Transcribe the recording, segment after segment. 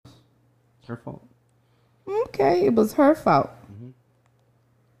her fault. Okay, it was her fault.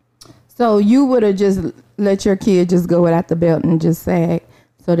 So you would have just let your kid just go without the belt and just sag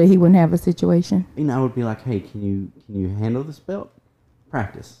so that he wouldn't have a situation? I would be like, hey, can you handle this belt?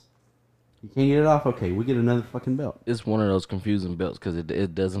 Practice. You can't get it off? Okay, we get another fucking belt. It's one of those confusing belts because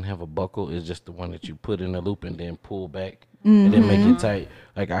it doesn't have a buckle. It's just the one that you put in a loop and then pull back and then make it tight.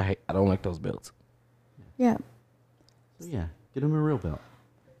 Like I don't like those belts. Yeah. So yeah, get him a real belt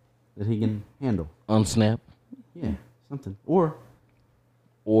that he can handle. Unsnap. Yeah, something.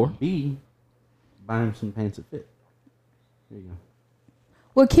 Or B, buy him some pants that fit. There you go.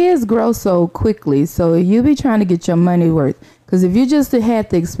 Well, kids grow so quickly, so you be trying to get your money worth. Because if you just had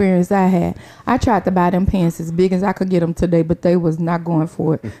the experience I had, I tried to buy them pants as big as I could get them today, but they was not going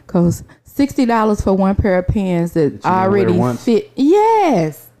for it. Because $60 for one pair of pants that already fit.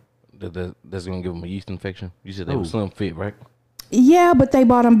 Yes. That's going to give them a yeast infection? You said they were slim fit, right? Yeah, but they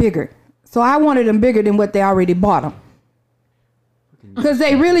bought them bigger. So I wanted them bigger than what they already bought them. Because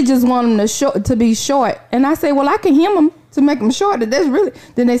they really just want them to be short. And I say, well, I can hem them to make them shorter. That's really.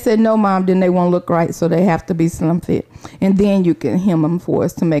 Then they said, no, Mom, then they won't look right. So they have to be slim fit. And then you can hem them for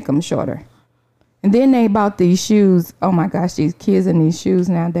us to make them shorter. And then they bought these shoes. Oh, my gosh, these kids in these shoes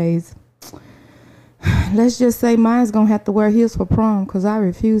nowadays. Let's just say mine's going to have to wear heels for prom because I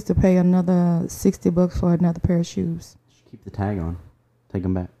refuse to pay another $60 for another pair of shoes. Keep the tag on. Take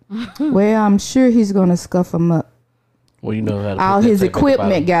them back. Well, I'm sure he's going to scuff them up. Well, you know how to all his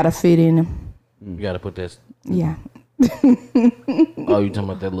equipment got to fit in him. You got to put that. Yeah. Oh, you talking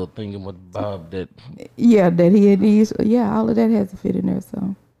about that little thing with Bob that? Yeah, that he had used. Yeah, all of that has to fit in there.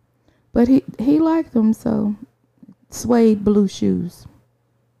 So, but he liked them. So, suede blue shoes.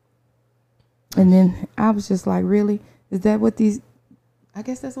 And then I was just like, really? Is that what these? I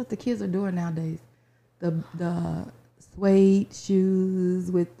guess that's what the kids are doing nowadays. The suede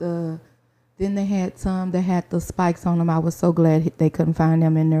shoes with the. Then they had some that had the spikes on them. I was so glad they couldn't find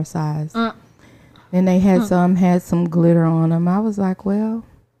them in their size. Then they had some glitter on them. I was like, well,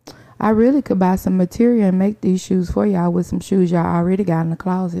 I really could buy some material and make these shoes for y'all with some shoes y'all already got in the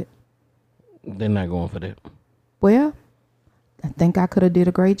closet. They're not going for that. Well, I think I could have did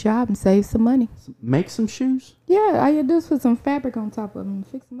a great job and saved some money. Make some shoes? Yeah, all you do is put some fabric on top of them and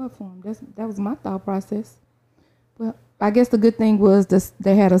fix them up for them. That was my thought process. Well, I guess the good thing was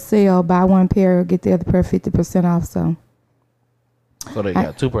they had a sale, buy one pair, get the other pair 50% off. So they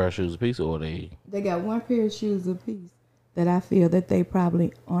got two pair of shoes a piece, or they got one pair of shoes a piece that I feel that they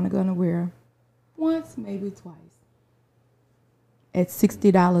probably aren't gonna wear once, maybe twice, at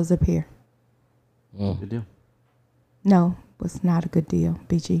 $60 a pair. Good deal. No, it was not a good deal,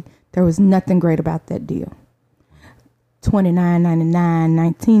 BG. There was nothing great about that deal. $29.99,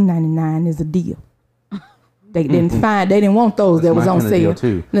 $19.99 is a deal. They didn't want those that was on sale.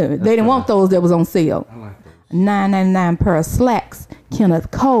 They didn't want those that was on sale. I like those. $9.99 pair of slacks. Kenneth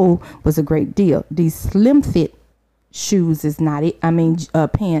Cole was a great deal. These slim fit shoes is not it. I mean,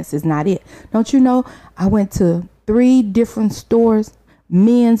 pants is not it. Don't you know? I went to 3 different stores.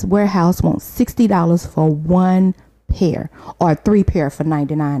 Men's Warehouse wants $60 for one pair, or 3 pair for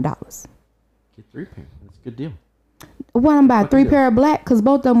 $99. Get 3 pairs. That's a good deal. Why I'm buy 3 pair of black? Because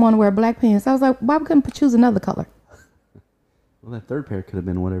both of them want to wear black pants. I was like, why couldn't we choose another color? Well, that 3rd pair could have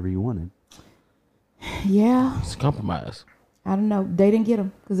been whatever you wanted. Yeah. It's a compromise. I don't know. They didn't get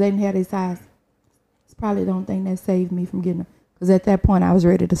them because they didn't have their size. It's probably the only thing that saved me from getting them. Because at that point, I was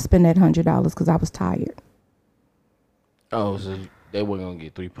ready to spend that $100 because I was tired. Oh, so they weren't going to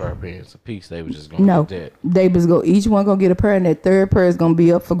get 3 pair of pants a piece. They were just going to get that. They was each one going to get a pair, and that 3rd pair is going to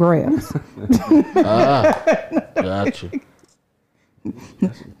be up for grabs. Gotcha.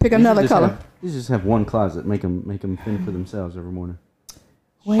 Pick another color. You just have one closet. Make them fend for themselves every morning.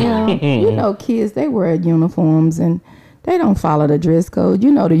 Well, you know, kids, they wear uniforms, and they don't follow the dress code.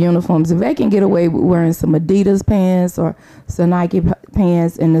 You know the uniforms. If they can get away with wearing some Adidas pants or some Nike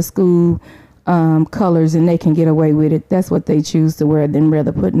pants in the school colors, and they can get away with it, that's what they choose to wear than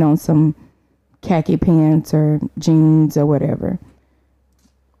rather putting on some khaki pants or jeans or whatever.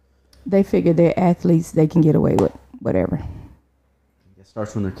 They figure they're athletes, they can get away with whatever. It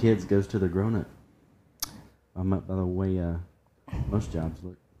starts when their kids goes to their grown-up. By the way, most jobs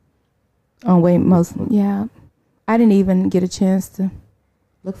look. Oh, wait, yeah. I didn't even get a chance to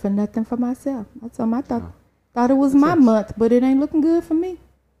look for nothing for myself. That's all. I thought it was my month, but it ain't looking good for me.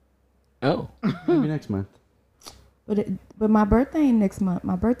 Oh. Maybe next month. But my birthday ain't next month.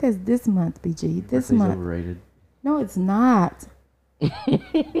 My birthday's this month, BG. This month. Overrated. No, it's not.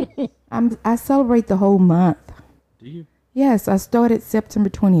 I celebrate the whole month. Do you? Yes, I started September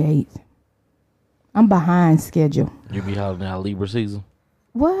 28th. I'm behind schedule. You be hollering out Libra season?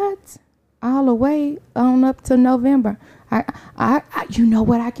 What? all the way on up to November. I you know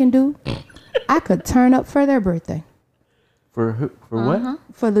what I can do? I could turn up for their birthday. For who? For what?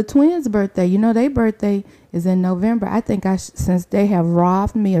 For the twins' birthday. You know, their birthday is in November. I think since they have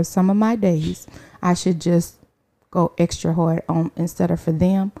robbed me of some of my days, I should just go extra hard on instead of for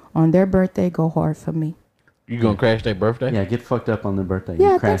them on their birthday. Go hard for me. You gonna crash their birthday? Yeah, get fucked up on their birthday. Yeah,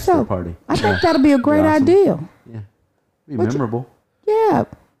 I and think crash their so. party. I think that'll be a great awesome. idea. Yeah, be memorable. Yeah.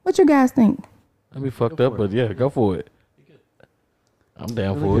 What you guys think? I'll be fucked up, but yeah, go for it. I'm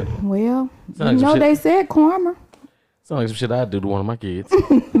down for it. Well, Sounds you like know some they shit. said karma. Sounds like some shit I'd do to one of my kids.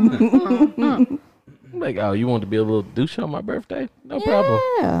 Like, oh, you want to be a little douche on my birthday? No problem.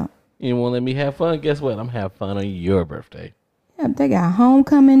 Yeah. You want to let me have fun? Guess what? I'm having fun on your birthday. Yeah, they got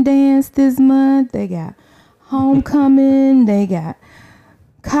homecoming dance this month. They got homecoming. They got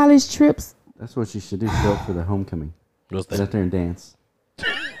college trips. That's what you should do. Show up for the homecoming. What's Sit that? out there and dance.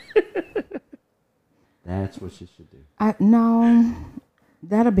 That's what you should do. No,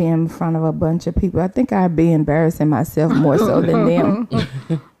 that'll be in front of a bunch of people. I think I'd be embarrassing myself more so than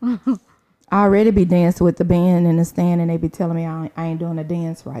them. I already be dancing with the band in the stand, and they be telling me I ain't doing the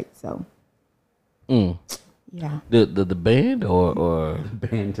dance right. So, yeah. The band or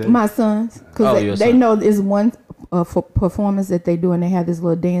Band too. My sons, because your they son. know it's one for performance that they do, and they have this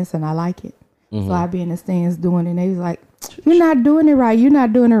little dance, and I like it. So I be in the stands doing it, and they was like, "You're not doing it right. You're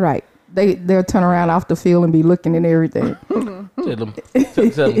not doing it right." They'll turn around off the field and be looking and everything. tell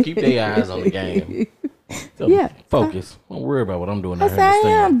them keep their eyes on the game. Tell them, Yeah. focus. Don't worry about what I'm doing. I out say here in the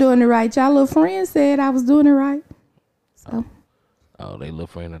I am stand. doing it right. Y'all little friend said I was doing it right. So Oh, they little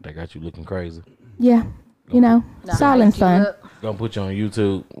friend that they got you looking crazy. yeah, you know, it's all in fun. Gonna put you on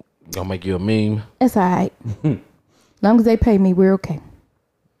YouTube. Gonna make you a meme. It's all right. Long as they pay me, we're okay.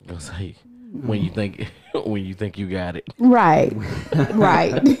 Gonna say when you think you got it. Right,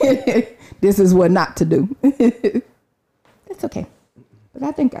 right. This is what not to do. It's okay. But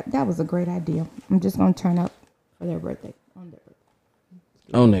I think that was a great idea. I'm just gonna turn up for their birthday on their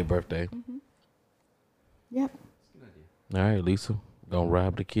birthday. On their birthday. Yep, All right, Lisa. Gonna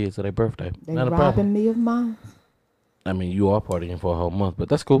rob the kids of their birthday. they Not a problem. robbing me of mine. I mean, you are partying for a whole month, but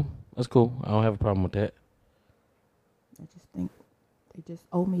that's cool. That's cool. I don't have a problem with that. I just think they just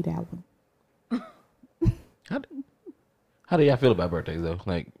owe me that one. How do y'all feel about birthdays though?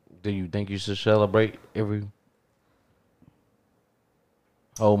 Like, do you think you should celebrate every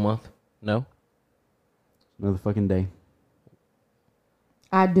whole month? No. Another fucking day.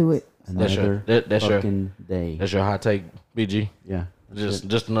 I do it. That's your- Another that's your- fucking day. That's your hot take, BG. Yeah. that's it.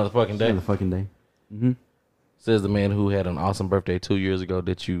 Just another fucking day. Another fucking day. Mm-hmm. Says the man who had an awesome birthday 2 years ago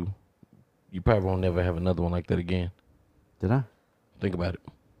that you probably won't never have another one like that again. Did I? Think about it.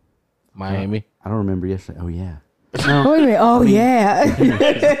 Miami. I don't remember yesterday. Oh yeah. Wait a minute. Oh yeah.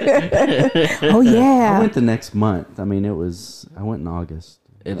 Oh I yeah. went the next month. I mean, I went in August.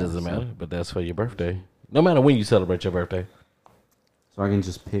 It doesn't matter, but that's for your birthday. No matter when you celebrate your birthday. So I can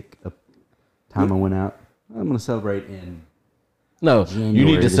just pick a time I went out. I'm gonna celebrate in. No, you January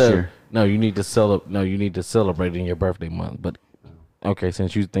need to this year. you need to celebrate in your birthday month. But okay,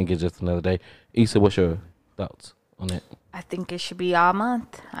 since you think it's just another day, Issa, what's your thoughts on that? I think it should be all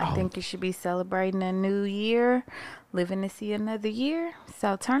month. I think you should be celebrating a new year, living to see another year.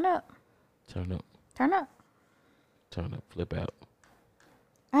 So turn up, Turn up, turn up. flip out.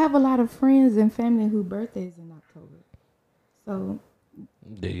 I have a lot of friends and family whose birthdays in October. So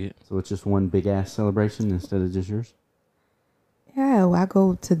Dig it. So it's just one big ass celebration instead of just yours. yeah, I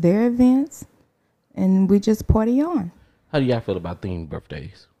go to their events and we just party on. How do y'all feel about themed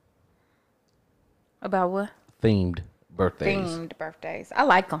birthdays? About what? Themed birthdays. Themed birthdays. I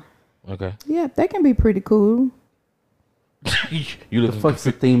like them. Okay. Yeah, they can be pretty cool. You The look. fuck's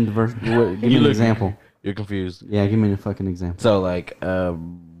the themed version? Give me an example. You're confused. Yeah, give me a fucking example. So like, I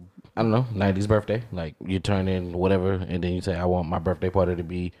don't know, 90s birthday. Like you turn in whatever, and then you say, I want my birthday party to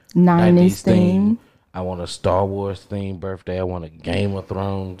be 90s theme. I want a Star Wars themed birthday. I want a Game of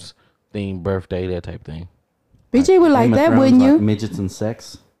Thrones themed birthday. That type thing. BG would like Game of that, Thrones, wouldn't you? like midgets and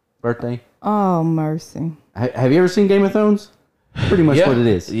sex birthday. Oh, mercy. Have you ever seen Game of Thrones? Pretty much what it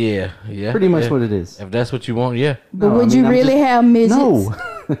is. Yeah. Pretty much yeah. what it is. If that's what you want, yeah. But No, would I mean, you I'm really just- have midgets?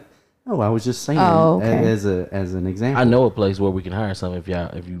 No. No, I was just saying Oh, okay. as an example. I know a place where we can hire some if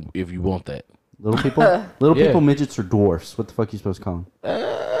you want that. Little people, little Yeah. people, midgets or dwarfs. What the fuck you supposed to call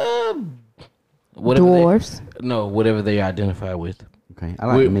them? Whatever Dwarfs. no, whatever they identify with. Okay, I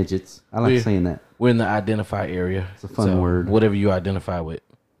like We- midgets. I like we- saying that. We're in the identify area. It's a fun word. Whatever you identify with.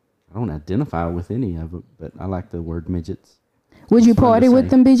 I don't identify with any of it, but I like the word midgets. Would you It's fun to party with say.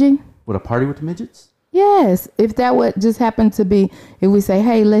 them, BG? Would I party with the midgets? Yes, if that would just happen to be, if we say,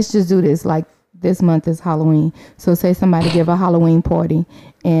 hey, let's just do this, like this month is Halloween. So say somebody give a Halloween party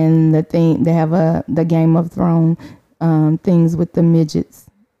and they have the Game of Thrones things with the midgets.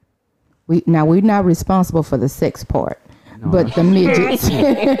 We're not responsible for the sex part, but the midgets.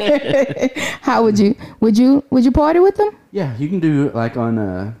 How would you party with them? Yeah, you can do it like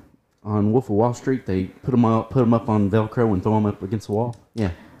on Wolf of Wall Street. They put them up on Velcro and throw them up against the wall.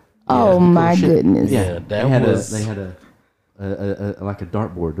 Yeah. Oh my goodness! Yeah, they had a like a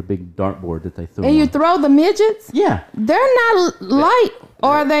dartboard, a big dartboard that they threw. And you on. throw the midgets? Yeah. They're not light,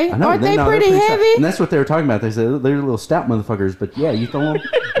 are they? Aren't they pretty heavy? And that's what they were talking about. They said they're little stout motherfuckers, but yeah, you throw them,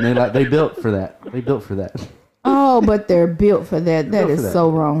 and they built for that. They built for that. Oh, but they're built for that. That is so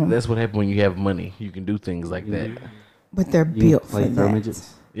wrong. That's what happens when you have money. You can do things like that. But they're built for Throw that.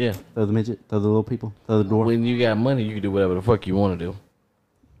 midgets. Yeah. Throw the midget. Throw the little people. Throw the dwarf. When you got money, you can do whatever the fuck you want to do.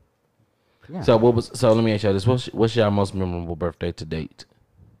 Yeah. So let me ask you this: what's your most memorable birthday to date?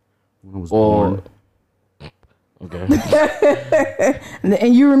 When I was born. Okay.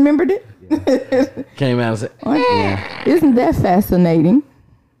 And you remembered it? Came out and said, Yeah. Isn't that fascinating?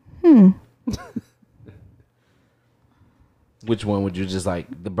 which one would you just like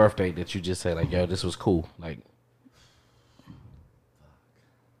the birthday that you just say like, yo, this was cool? Like,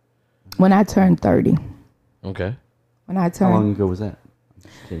 When I turned 30. okay. When I How turned, long ago was that? I'm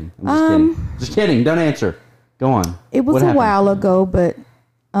just kidding. I'm just kidding. Just kidding. Don't answer. Go on. it was What a happened? while ago, but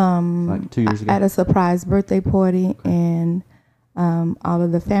Like 2 years ago. at a surprise birthday party, and all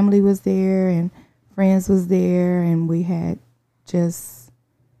of the family was there, and friends was there, and we had just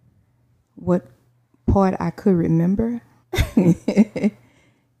what part I could remember.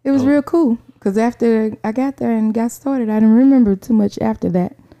 It was real cool because after I got there and got started, I didn't remember too much after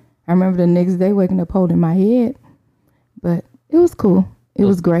that. I remember the next day waking up holding my head, but it was cool. It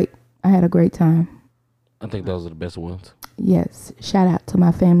was great. I had a great time. I think those are the best ones. Yes, shout out to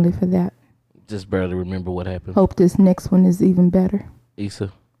my family for that. Just barely remember what happened. Hope this next one is even better.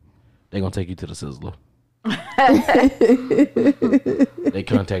 Issa, they gonna take you to the Sizzler. They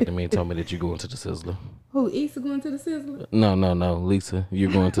contacted me and told me that you're going to the Sizzler. Who, Issa going to the Sizzler? No, Lisa,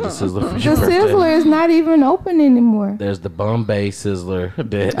 you're going to the Sizzler for The your birthday. Sizzler is not even open anymore. There's the Bombay Sizzler.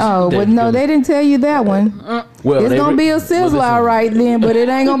 No, they didn't tell you that one. Well, It's gonna be a Sizzler, all right then, but it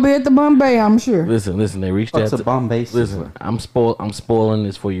ain't gonna be at the Bombay, I'm sure. Listen. They reached out What's a to Bombay Listen, Sizzler? I'm spoiling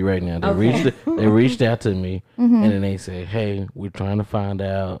this for you right now. They reached out to me and then they said, "Hey, we're trying to find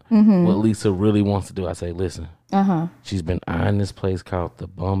out what Lisa really wants to do." I say, "Listen, she's been eyeing this place called the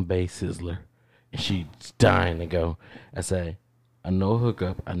Bombay Sizzler, and she's dying to go." I say, "I know a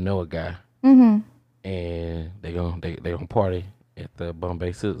hookup. I know a guy, and they gonna party at the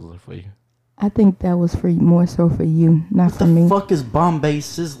Bombay Sizzler for you." I think that was more so for you, not for me. What the fuck is Bombay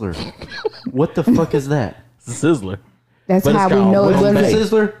Sizzler? What the fuck is that? It's a Sizzler. That's But it's how we called know it Bombay wasn't.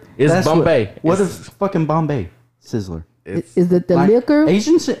 Sizzler? It's That's Bombay. What It's- is fucking Bombay Sizzler? Is it the Like liquor?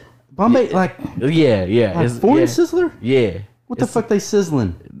 Asian Bombay, like Yeah. Like foreign yeah. Sizzler? Yeah. What the fuck they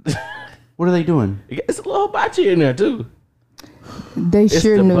sizzling? What are they doing? It's a little hibachi in there too. They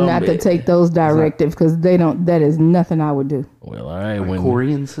sure the knew not to Bombay. take those directives because they don't. That is nothing I would do. Well, all right. When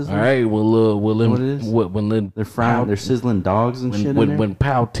Korean Sizzler? all right, well, What it is? when They're frying, they're sizzling dogs and shit in there? when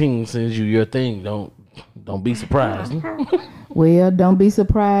Pao Ting sends you your thing, don't be surprised. Well, don't be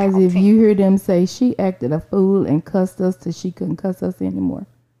surprised if you hear them say she acted a fool and cussed us till she couldn't cuss us anymore.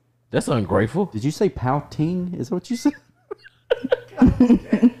 That's ungrateful. Did you say pouting? Is that what you said?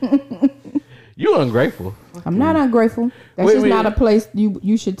 You ungrateful. I'm not ungrateful. That's Wait, just wait. not a place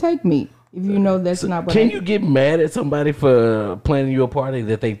you should take me if you know that's not what. Can I, you get mad at somebody for planning you a party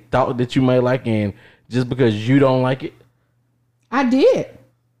that they thought that you might like, and just because you don't like it, I did.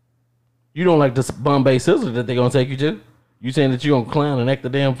 you don't like this Bombay Sizzler that they gonna take you to? You saying that you gonna clown and act a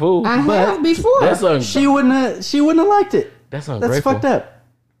damn fool? I have before. That's She wouldn't have liked it. That's That's ungrateful. fucked up.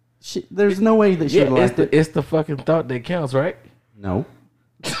 There's no way that she Yeah, would have liked it. it's the fucking thought that counts, right? No.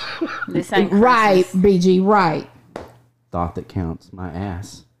 This ain't Right, Christmas. BG. Right, Thought that counts. My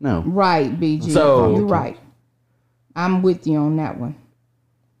ass. No. right, BG. So- you're right. I'm with you on that one.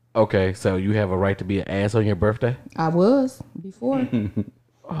 Okay, so you have a right to be an ass on your birthday? I was before.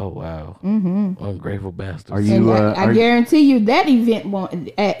 Oh wow, ungrateful bastard. Are you? And I are you- guarantee you that event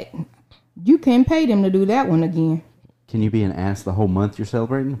won't. You can't pay them to do that one again. Can you be an ass the whole month you're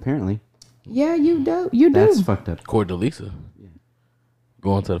celebrating? Apparently, Yeah, you do. You do. that's fucked up. According to Lisa,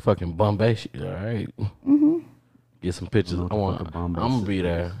 going to the fucking Bombay shit. All right. Get some pictures. I don't I know what want. the fuck a Bombay I'm gonna is. be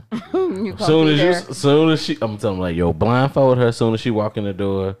there. You gonna Soon be as there. soon as she, I'm telling her, like, yo, blindfold her. Soon as she walk in the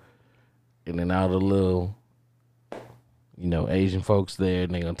door, and then all the little, Asian folks there,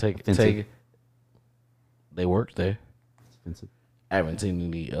 and they gonna take Fancy. it. They work there. It's offensive. I haven't seen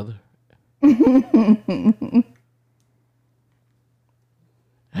any other.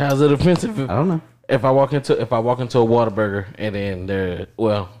 How's it offensive? I don't know. If I walk into a Whataburger and then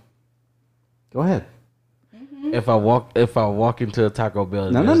Go ahead. if I walk into a Taco Bell.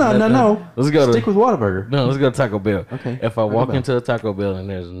 and No. there's nothing- Let's go Stick to with Whataburger. no. Let's go to Taco Bell. Okay. If I walk Taco Bell. into a Taco Bell and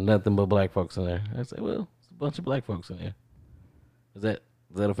there's nothing but black folks in there, I say, well, it's a bunch of black folks in there. Is that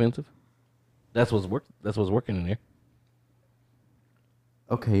offensive? That's what's working in there.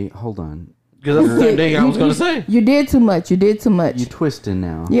 Okay, hold on. Because that's the same thing I was gonna say. You did too much. You did too much. You twisting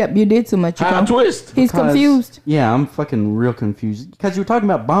now. Yep, you did too much. You How con- twist? He's Because- confused. Yeah, I'm fucking real confused. Because you were talking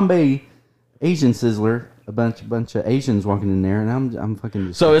about Bombay Asian Sizzler, a bunch of Asians walking in there, and I'm fucking.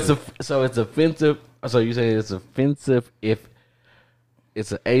 Just So it's offensive. So you say it's offensive if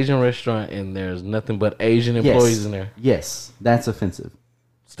it's an Asian restaurant and there's nothing but Asian employees in there. Yes, that's offensive.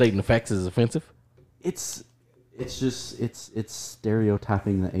 Stating the facts is offensive. It's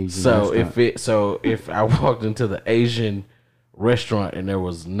stereotyping the Asian. So restaurant. if I walked into the Asian restaurant and there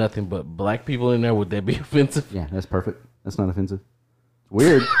was nothing but black people in there, would that be offensive? Yeah, that's perfect. That's not offensive. It's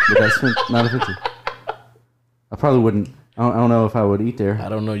weird, but that's not offensive. I probably wouldn't. I don't know if I would eat there. I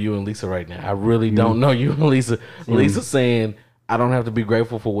don't know you and Lisa right now. I really don't know you and Lisa. Lisa saying I don't have to be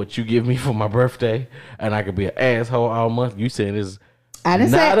grateful for what you give me for my birthday, and I could be an asshole all month. You saying is I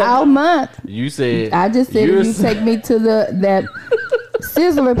didn't say not a- all month. you said I just said you're if you sa- take me to that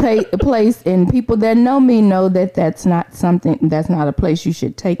Sizzler place, and people that know me know that's not a place you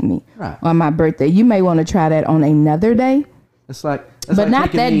should take me Right. on my birthday. You may want to try that on another day, It's like, but not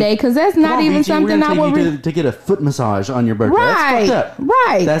taking that me- day, because that's Come not on, even BG, we're something gonna I take would. you to get a foot massage on your birthday. Right, That's fucked up.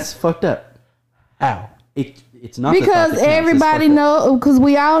 right. That's fucked up. how? It's not the thought Because that counts. It's everybody fucked up. know, because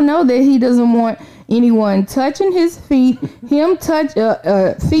we all know that he doesn't want anyone touching his feet, feet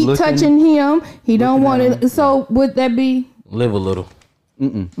Looking- touching him. He don't want at it. him. So would that be? Live a little.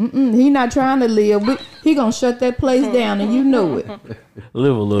 He not trying to live. He gonna shut that place down, and you know it.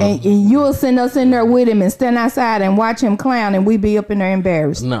 Live a little. And you'll send us in there with him and stand outside and watch him clown, and we be up in there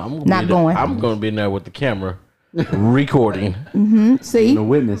embarrassed. No, I'm gonna Not be there. going. I'm gonna be in there with the camera, recording. See, The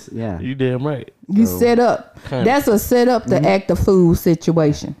witness, yeah. You damn right. you set up. Kinda. That's a set up to act a fool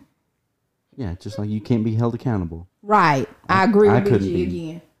situation. Yeah, just like you can't be held accountable. Right. I agree I with couldn't BG be.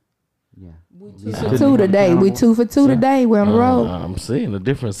 again. Yeah. Two for two today. We 2 for 2 today. We're on the road. I'm seeing a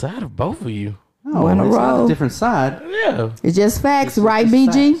different side of both of you. No, We're on a it's not roll. a different side. Yeah. It's just facts, It's right, just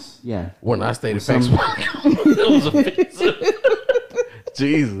BG? facts. Yeah. When I stated Some- facts, it was offensive.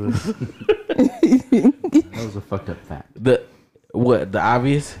 Jesus. That was a fucked up fact. The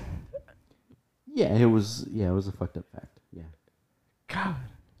obvious? Yeah, it was a fucked up fact. Yeah. God.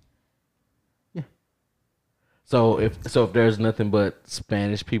 Yeah. So if there's nothing but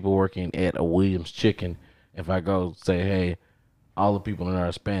Spanish people working at a Williams Chicken, if I go say, hey, all the people in there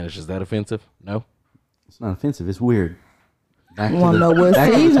are Spanish, is that offensive? No. It's not offensive. It's weird. Back Wanna know what back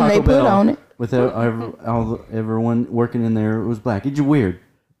to the season Taco they put Bell on it. With everyone working in there was black. It's weird.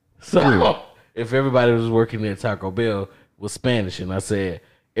 So if everybody was working at Taco Bell was Spanish, and I said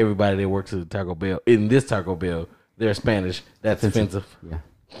everybody that works at Taco Bell in this Taco Bell they're Spanish, that's offensive. Yeah.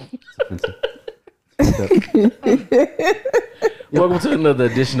 It's offensive. Welcome to another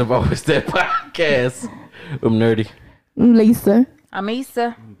edition of Always That Podcast. I'm Nerdy. Lisa. I'm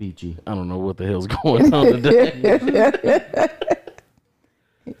Issa. BG. I don't know what the hell's going on today.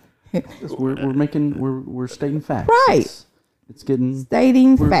 We're stating facts. Right. It's getting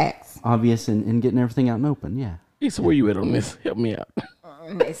Stating facts. obvious and getting everything out in open. Yeah. Issa, where you at on this? Help me out.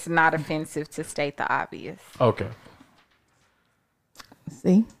 It's not offensive to state the obvious. Okay.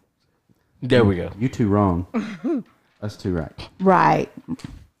 See? There we go. You two wrong. Us two right. Right.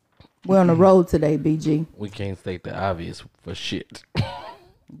 We're on the road today, BG. We can't state the obvious for shit.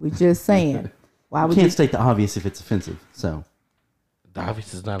 We just saying. Why You would can't you? state the obvious if it's offensive. So The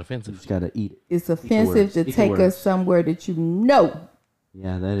obvious is not you offensive. just gotta eat it. It's offensive words. to Speak the take us words. somewhere that you know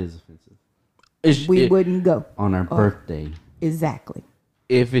Yeah, that is offensive. we wouldn't go. On our birthday. Exactly.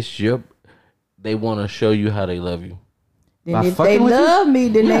 If it's they want to show you how they love you. Then By if fucking they with you? love me,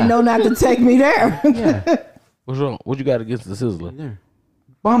 then Yeah. they know not to take me there. Yeah. What's wrong? What you got against the Sizzler? There.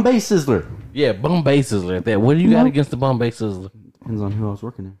 Bombay Sizzler. Yeah, Bombay Sizzler at that. What do you got against the Bombay Sizzler? Depends on who I was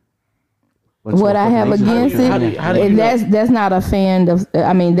working there. What I have against How do it, you- how do you and know? that's not a fan of.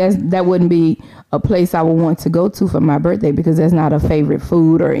 I mean, that wouldn't be a place I would want to go to for my birthday because that's not a favorite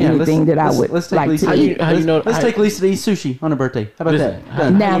food or anything that I would let's take like Lisa to How you- eat. how you know- let's how- take Lisa to eat sushi on her birthday. How about Listen, that?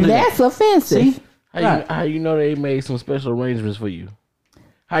 Done. Now We'll do that. that's offensive. See? How you know they made some special arrangements for you?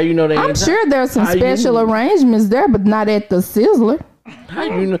 How you know they? I'm ain't- sure there's some how you- special arrangements there, but not at the Sizzler. How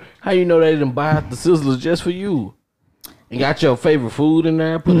you know they didn't buy the Sizzlers just for you? And got your favorite food in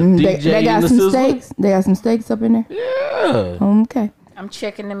there. Put a DJ they got in the some Sizzler. steaks. They got some steaks up in there. Yeah. Okay. I'm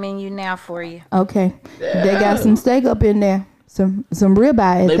checking the menu now for you. Okay. They got some steak up in there. Some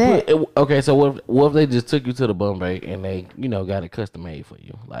ribeye at that. Okay, so what if they just took you to the Bombay and they got it custom made for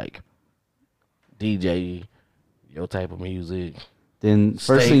you, like DJ, your type of music? Then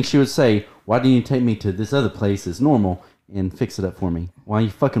first Steak. thing she would say, "Why didn't you take me to this other place that's normal and fix it up for me? Why are you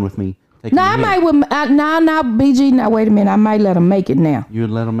fucking with me?" Now I might. Now, BG. Now wait a minute. I might let them make it now. You would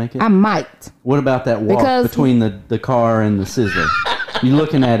let them make it? I might. What about that walk Because- between the car and the Sizzler? You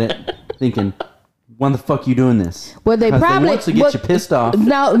looking at it, thinking, "Why the fuck you doing this?" Well, they 'Cause probably want to get you pissed off.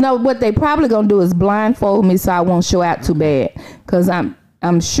 No. What they probably gonna do is blindfold me so I won't show out too bad. Cause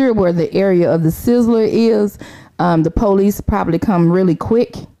I'm sure where the area of the Sizzler is, the police probably come really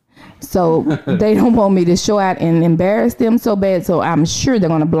quick. So they don't want me to show out and embarrass them so bad. So I'm sure they're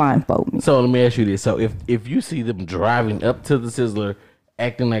gonna blindfold me. So let me ask you this: so if you see them driving up to the Sizzler,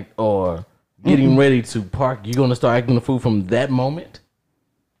 acting like or getting ready to park, you gonna start acting the fool from that moment?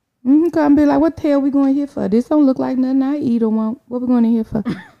 Gonna be like, what the hell we going here for? This don't look like nothing I eat or want. What we going in here for?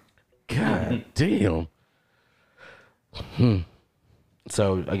 God damn.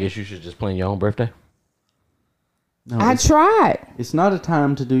 So I guess you should just plan your own birthday. No, I tried. it's not a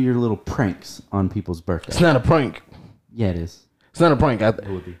time to do your little pranks on people's birthdays. It's not a prank. Yeah, it is. It's not a prank. It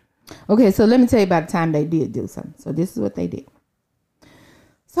would be. Okay, so let me tell you about the time they did do something. So this is what they did.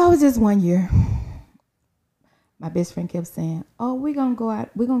 So it was just one year. My best friend kept saying, "Oh, we're gonna go out.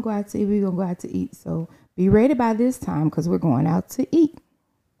 We're gonna go out to eat. We're gonna go out to eat. So be ready by this time because we're going out to eat."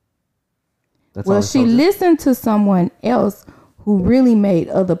 That's all Well, I she told you? listened to someone else who really made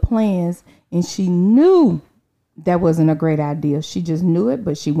other plans, and she knew that wasn't a great idea. She just knew it,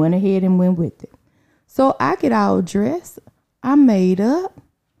 but she went ahead and went with it. So I get all dressed. I made up,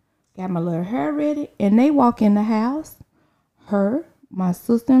 got my little hair ready, and they walk in the house. Her, my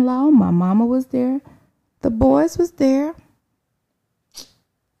sister-in-law, my mama was there. The boys was there.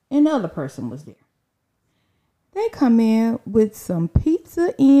 And the other person was there. They come in with some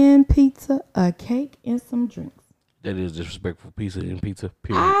pizza, a cake, and some drinks. That is disrespectful. Pizza and pizza.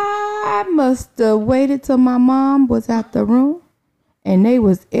 Period. I must have waited till my mom was out the room, and they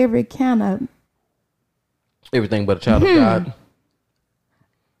was every kind of. Everything but a child of God.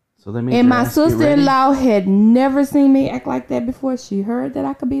 So they made And your my ass get ready? sister-in-law had never seen me act like that before. She heard that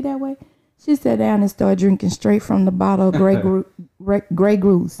I could be that way. She sat down and started drinking straight from the bottle of Grey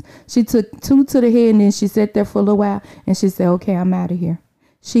Goose. She took 2 to the head, and then she sat there for a little while, and she said, "Okay, I'm out of here."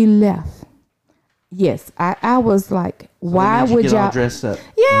 She left. Yes, I was like, So that why means you would get all y'all? dressed up?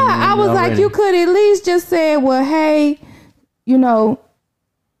 Yeah, And I was like, already- you could at least just say, well, hey,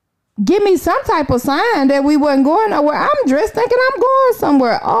 give me some type of sign that we wasn't going nowhere. I'm dressed thinking I'm going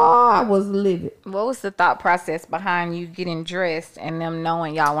somewhere. Oh, I was livid. What was the thought process behind you getting dressed and them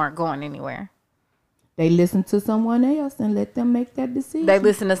knowing y'all weren't going anywhere? They listened to someone else and let them make that decision. They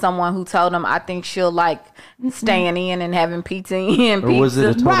listened to someone who told them, "I think she'll like staying in and having pizza and Or was it a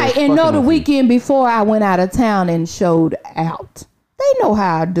pizza." total Right, and no, fucking the with you? weekend before I went out of town and showed out. They know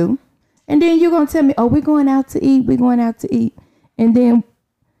how I do. And then you're going to tell me, oh, we're going out to eat. We're going out to eat. And then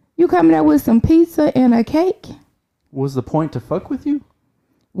you coming out with some pizza and a cake. Was the point to fuck with you?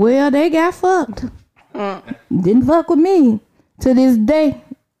 Well, they got fucked. Didn't fuck with me. To this day,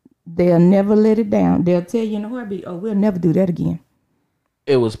 they'll never let it down. They'll tell you in a heartbeat, oh, we'll never do that again.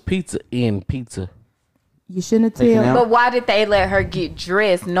 It was pizza and pizza. You shouldn't have Taken tell. out? But why did they let her get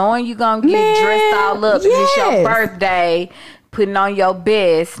dressed, knowing you gonna get Man, dressed all up? 'Cause it's your yes. birthday, putting on your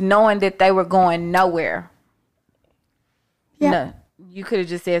best, knowing that they were going nowhere. Yeah. No, you could have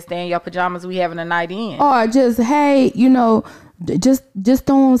just said, "Stay in your pajamas. We having a night in." Or just, hey, just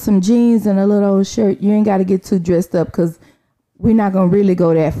throw on some jeans and a little old shirt. You ain't got to get too dressed up because we're not going to really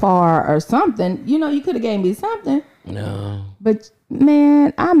go that far or something. You could have gave me something. No. But,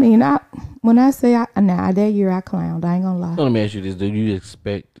 man, I mean, when I say that year I clowned, I ain't going to lie. So let me ask you this: do you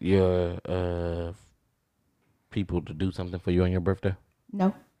expect your people to do something for you on your birthday?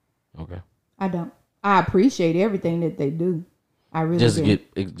 No, Okay. I don't. I appreciate everything that they do. I really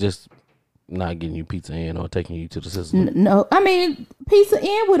do. Just not getting you pizza in or taking you to the system. No, I mean, pizza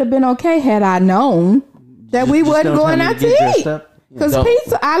in would have been okay had I known that we Just wasn't don't tell going me out get to dressed eat. up. Because Don't-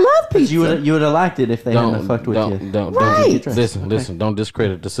 pizza, I love pizza. You would have liked it if they hadn't fucked with you. Right. Listen. Don't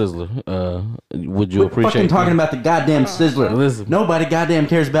discredit the Sizzler. Would you Quit appreciate fucking talking about the goddamn Sizzler. Listen. Nobody goddamn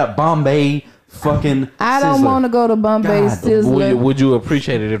cares about Bombay fucking I don't Sizzler. want to go to Bombay God, Sizzler. Would you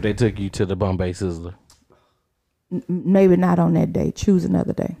appreciate it if they took you to the Bombay Sizzler? Maybe not on that day. Choose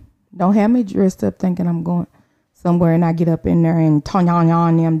another day. Don't have me dressed up thinking I'm going. somewhere, and I get up in there and Tanya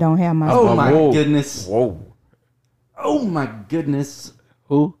and them don't have my. Oh stuff. my Whoa. goodness. Whoa. Oh my goodness.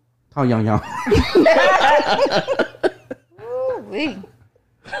 Who? Tao Yang Yang. Ooh-wee.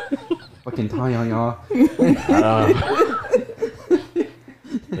 Fucking Tao Yang Yang.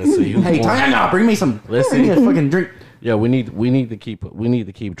 Let's see. Hey, Tao Yang Yang, bring me some. Let's Bring me see. a fucking drink. Yeah, we need to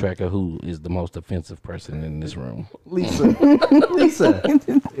keep track of who is the most offensive person in this room. Lisa. Lisa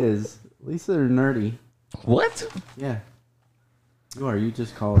or nerdy? What? Yeah. You are. You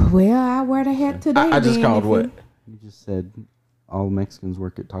just called. Well, I wear the hat today. I just then, called if what? you- You just said all Mexicans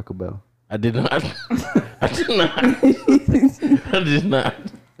work at Taco Bell. I did not. I did not. I did not.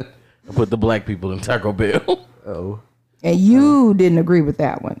 I put the black people in Taco Bell. Oh. And you didn't agree with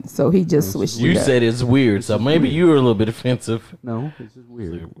that one, so he just switched. You it up. said it's weird, so maybe you were a little bit offensive. No, it's just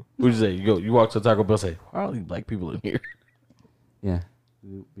weird. What'd you say? You walk to Taco Bell, and say, "Why are all these black people in here?" Yeah. It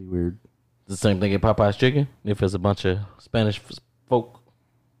would be weird. The same thing at Popeye's Chicken. If it's a bunch of Spanish folk.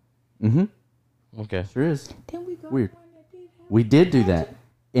 Mm-hmm. Okay. Sure is. Didn't we go Weird. to one that did have- We did do that.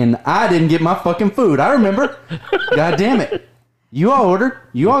 And I didn't get my fucking food. I remember. God damn it. You all ordered.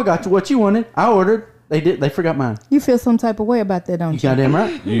 You all got what you wanted. I ordered. They did. They forgot mine. You feel some type of way about that, don't You you? goddamn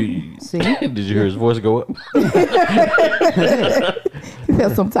right. You See, did you hear his voice go up? you feel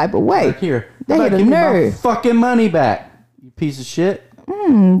some type of way. Like here. They How hit about a give me my nerve. fucking money back. You piece of shit.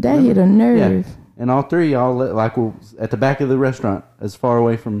 That hit a nerve. Yeah. And all three of y'all like were at the back of the restaurant, as far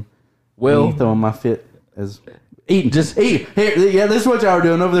away from me Well, throwing my fit as eating. Just eat. Here, yeah, this is what y'all are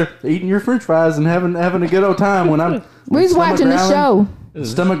doing over there, eating your French fries and having a good old time. When I'm We was stomach watching the growling, show.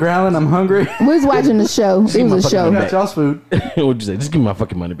 Stomach growling. I'm hungry. We was watching the show. It was a I show. got y'all's food. what'd you say? Just give me my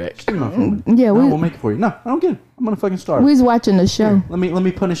fucking money back. Give me my food. Yeah, No, we we'll make it for you. No, I don't get it. I'm gonna fucking starve. we was watching the show. Let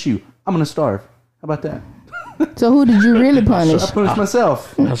me punish you. I'm gonna starve. How about that? So who did you really punish? I punish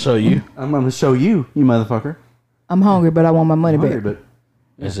myself. I'll show you. I'm gonna show you, you motherfucker. I'm hungry, but I want my money I'm hungry, back.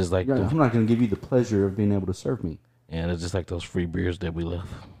 but It's just like I'm not gonna give you the pleasure of being able to serve me. yeah, it's just like those free beers that we left.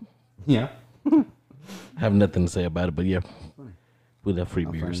 Yeah. I have nothing to say about it, but yeah, we left free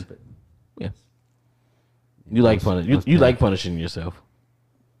beers. Fine, Yeah, you like most- you most like punishing yourself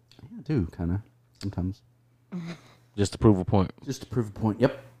but I do kind of sometimes, just to prove a point. just to prove a point.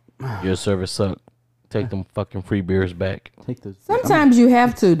 Yep. Your service sucked. Take them fucking free beers back. Take those. Sometimes you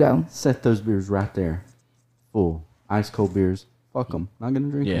have to though. Set those beers right there, full ice cold beers. Fuck them. Not gonna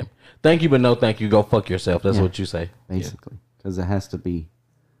drink Yeah. them. Thank you, but no thank you. Go fuck yourself. That's Yeah. what you say. Basically, because it has to be,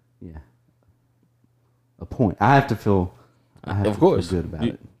 yeah, a point. I have to feel. I have Of to course. feel good about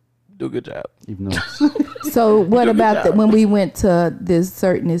You- it, Do a good job. even though it's, So what Good about job. when we went to this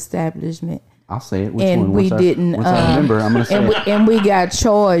certain establishment I'll say it. Which and one? we Once didn't, Once I remember, I'm gonna say and it. and we got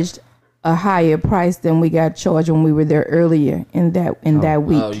charged a higher price than we got charged when we were there earlier in that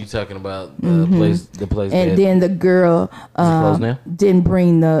week. Oh, you talking about the place? The place. And that, then the girl closed now? didn't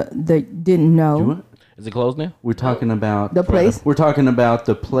bring the didn't know. You what? is it closed now? We're talking about The place? We're talking about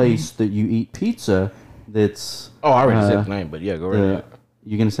the place that you eat pizza. That's Oh, I already said the name, but yeah, go right the, ahead.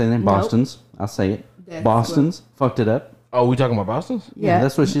 you gonna say the name? Nope. Boston's. I'll say it. That's Boston's fucked it up. Oh, we talking about Boston's? Yeah,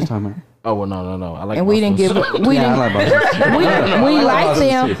 that's what she's talking about. Oh well, no. I like. and we didn't give Boston's. we Yeah, didn't I like Boston's. we liked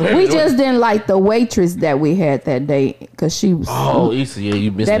Boston's them. We just didn't like the waitress that we had that day because she was Oh, Issa, yeah,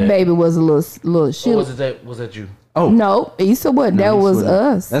 you missed that. that baby was a little she Oh, was was that you? Oh no Issa wasn't. no, That you was swear.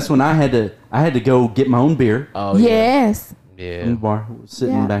 us. That's when I had to go get my own beer Oh yeah. Yes. in Yeah. the bar,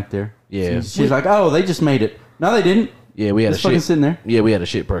 sitting Yeah. back there. Yeah. She's like, oh, they just made it. No, they didn't. Yeah, we had a Just fucking shit. sitting there. Yeah, we had a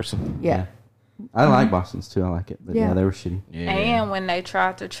shit person. Yeah. I like Boston's too. I like it, but yeah, Yeah. they were shitty. Yeah. And when they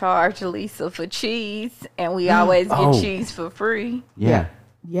tried to charge Lisa for cheese, and we always get Oh. cheese for free. Yeah,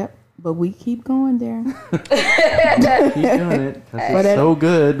 Yep. But we keep going there. keep doing it 'cause But it's it- so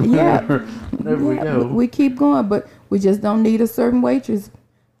good. Yeah. Whenever we Yeah, go. we keep going, but we just don't need a certain waitress.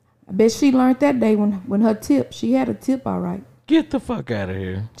 I bet she learned that day when her tip. She had a tip, all right. Get the fuck out of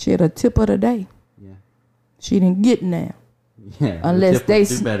here. She had a tip of the day. Yeah, She didn't get now. yeah. Unless the tip they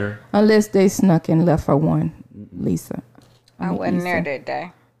would s- do better. Unless they snuck and left her one, Lisa. I mean, wasn't Issa. there that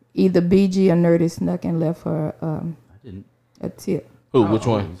day. Either BG or Nerdy snuck and left her I didn't. a tip. Who? Which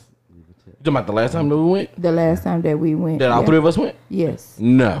one? You talking about the last time that we went? The last time that we went. That all yeah. three of us went? Yes.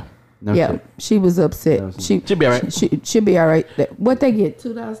 No. No Yeah. tip. She was upset. That was- She She'll be all right. She'll be all right. What they get?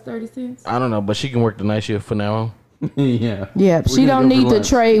 $2.30. I don't know, but she can work the night shift for now on. Yeah. Yeah. We're She gonna don't go for need to lunch.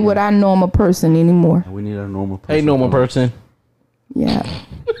 trade with our normal person anymore. We need a normal person. Hey, normal for lunch. person. Yeah.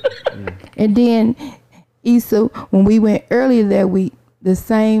 And then Issa, when we went earlier that week, the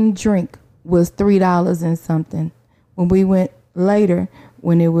same drink was $3 and something. When we went later,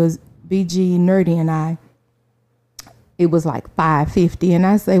 when it was BG, Nerdy, and I, it was like $5.50, and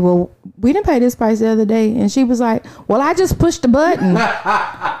I say, well, we didn't pay this price the other day, and she was like, well, I just pushed the button.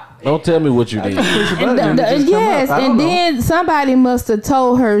 Don't tell me what you did. Yes, and then somebody must have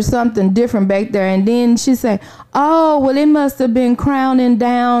told her something different back there, and then she said, oh, well, it must have been crowning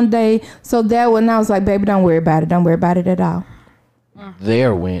down day. So that one, I was like, baby, don't worry about it. Don't worry about it at all.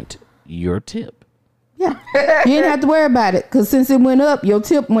 There went your tip. Yeah, you didn't have to worry about it, because since it went up, your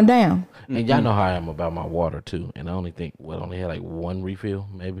tip went down. And y'all know how I am about my water too. And I only had like one refill,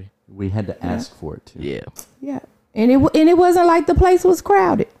 maybe. We had to ask for it too. Yeah. Yeah, and it wasn't like the place was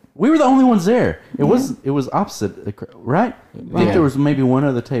crowded. We were the only ones there. It was opposite, right? I think there was maybe one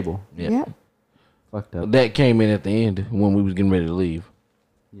other table. Yeah. Fucked up. That came in at the end when we was getting ready to leave.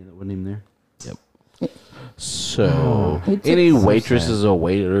 Yeah, that wasn't even there. Yep. So, any waitresses or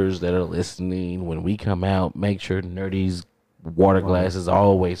waiters that are listening, when we come out, make sure Nerdy's water glass is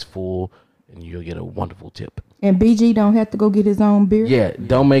always full, and you'll get a wonderful tip. And BG don't have to go get his own beer. Yeah,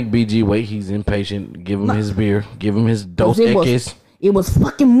 don't make BG wait. He's impatient. Give him his beer. Give him his Dos Equis. It was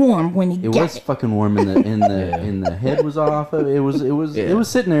fucking warm when he It got was it. fucking warm in the head was off of it. It was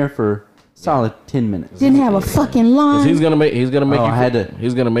sitting there for solid 10 minutes. Didn't have a fucking line. He's gonna make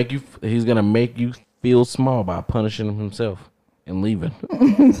you feel small by punishing himself and leaving.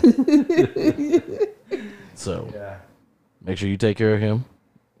 So make sure you take care of him.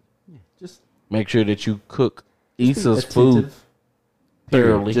 Just Make sure that you cook Issa's food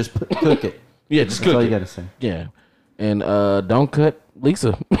thoroughly. Just cook it. Yeah, just That's cook all it. you gotta say. Yeah, and don't cut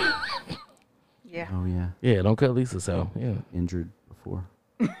Lisa. Yeah. Oh yeah, Yeah, don't cut Lisa. So yeah, injured before.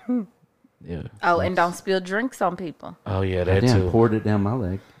 yeah. Oh, and don't spill drinks on people. Oh yeah, that Damn, too. poured it down my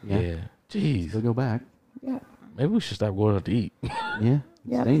leg. Yeah. Yeah. Jeez, We'll go back. Yeah. maybe we should stop going out to eat. Yeah. It's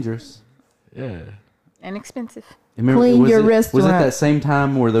Yep. dangerous. Yeah. And expensive. Remember, Clean your Was it restaurant. that same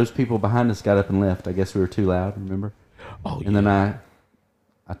time where those people behind us got up and left? I guess we were too loud. Remember? Oh And then I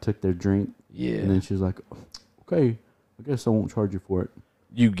took their drink. yeah. And then she was like, "Okay, I guess I won't charge you for it."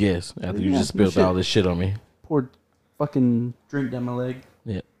 You guess after you Yeah, just no spilled shit. all this shit on me. Poured fucking drink down my leg.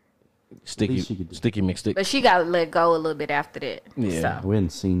 Yeah. Sticky least you could do. mixed But she got let go a little bit after that. Yeah. So. We hadn't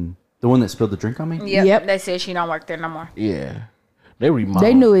seen the one that spilled the drink on me. Yep. Yep. They said she don't work there no more. Yeah. They remodeled.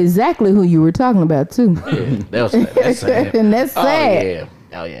 They knew exactly who you were talking about too. Yeah. That's sad. And that's Oh sad. yeah.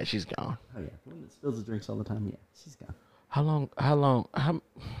 Oh yeah, she's gone. Oh yeah, the one that spills the drinks all the time. Yeah, she's gone. How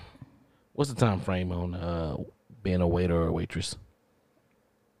what's the time frame on being a waiter or a waitress?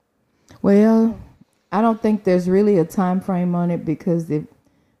 Well, I don't think there's really a time frame on it, because if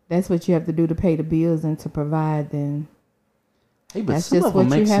that's what you have to do to pay the bills and to provide, then Hey, but That's some just of them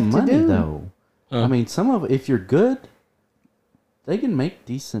what you make some have to money do. though. I mean, some of if you're good, they can make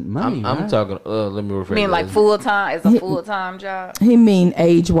decent money. I'm right? talking. Let me rephrase. You mean that. like full time? It's a full time job. he mean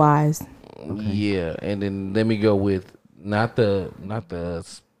age wise. Yeah, and then let me go with not the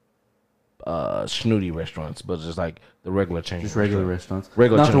snooty restaurants, but just like the regular chain. Just regular restaurants.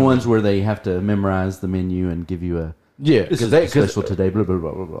 Regular Not the chain. ones where they have to memorize the menu and give you a Yeah, this is they special today. Blah blah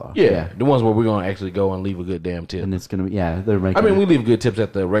blah blah blah. yeah, the ones where we're gonna actually go and leave a good damn tip. And it's gonna be they're making. I mean, we leave good tips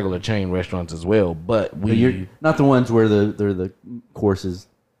at the regular chain restaurants as well, but But you're we not the ones where the courses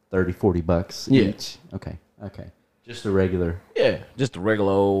 $30-$40 Yeah. each. Okay. Just a regular. yeah, just the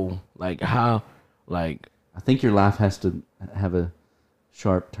regular old like how like I think your life has to have a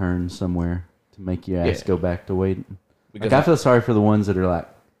sharp turn somewhere to make your ass Yeah. go back to waiting. because Like I feel sorry for the ones that are like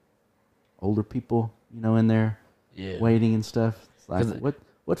older people, in there yeah. waiting and stuff. It's like 'Cause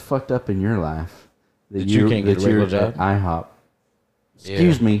what fucked up in your life That you can't get a regular job? at IHOP.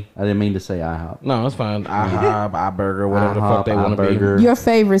 Excuse me, I didn't mean to say IHOP. No, it's fine. IHOP, iBurger, whatever the fuck they want to be. Burger, Your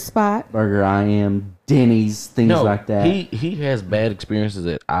favorite spot? Burger, I Am, Denny's, things No, like that. he has bad experiences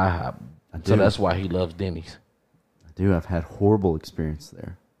at IHOP, so do. that's why he loves Denny's. I do. I've had horrible experience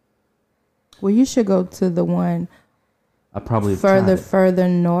there. Well, you should go to the one I probably have tried it. further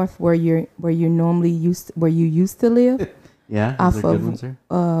north where you used to live. Yeah, is Off there good of ones there?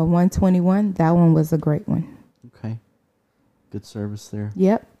 121. That one was a great one. Okay, good service there.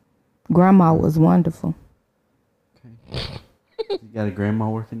 Yep. Grandma was wonderful. You got a grandma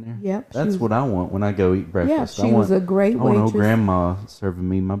working there? Yep. she That's was- what I want when I go eat breakfast. Yeah, she was a great I want old waitress. grandma serving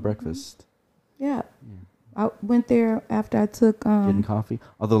me my breakfast, Yeah. I went there after I took getting coffee.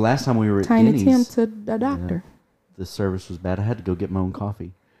 Although last time we were at Tiny Tim Denny's, to the doctor. the service was bad. I had to go get my own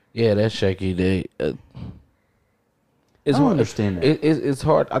coffee. Yeah, that's shaky. It's I don't hard- understand that. It's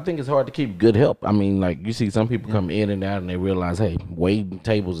hard. I think it's hard to keep good help. I mean, like you see some people come in and out and they realize, hey, waiting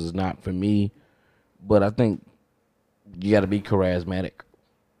tables is not for me. But I think you got to be charismatic.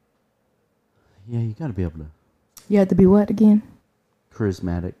 Yeah, you got to be able to You had to be what again?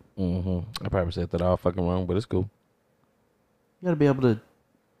 charismatic. I probably said that all fucking wrong, but it's cool. You got to be able to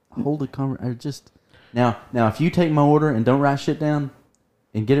hold a conversation. Just now, if you take my order and don't write shit down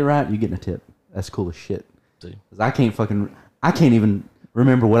and get it right, you getting a tip. That's cool as shit. See. 'Cause I can't even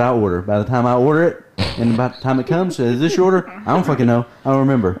remember what I order. By the time I order it, and by the time it comes, is this your order? I don't fucking know. I don't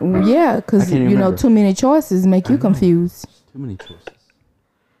remember. Yeah, because I can't even remember. too many choices make you confused. Too many choices.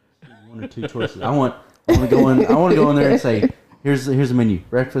 One or two choices. I want to go in. I want to go in there and say, here's the menu: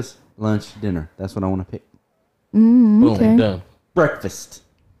 breakfast, lunch, dinner. That's what I want to pick. Boom, Okay. done. Breakfast.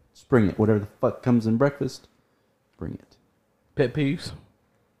 Just bring it. Whatever the fuck comes in breakfast, bring it. Pet peeves?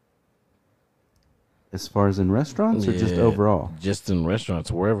 As far as in restaurants or just Yeah, overall? Just in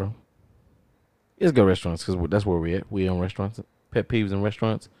restaurants, wherever. Let's go restaurants because that's where we at. We on restaurants. Pet peeves in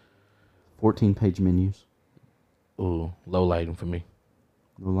restaurants. 14-page menus. Ooh, low lighting for me.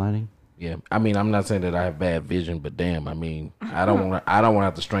 No lighting. Yeah, I mean, I'm not saying that I have bad vision, but damn, I mean, I don't want to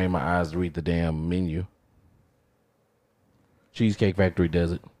have to strain my eyes to read the damn menu. Cheesecake Factory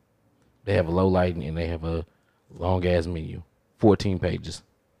does it. They have a low lighting and they have a long ass menu, 14 pages.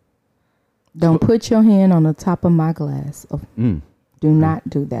 Don't put your hand on the top of my glass. Do not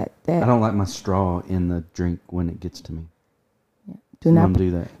do that. I don't like my straw in the drink when it gets to me. Do not Some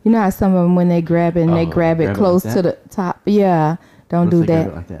do that. You know how some of them when they grab it and they grab it grab it close like to the top. Yeah, don't What if do they grab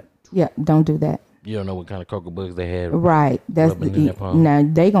that. it like that? Yeah, don't do that. You don't know what kind of cocoa bugs they have. Right. That's rubbing in their palm. now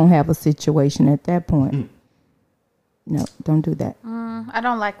they gonna have a situation at that point. No, don't do that. I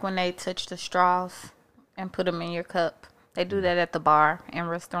don't like when they touch the straws and put them in your cup. They do that at the bar and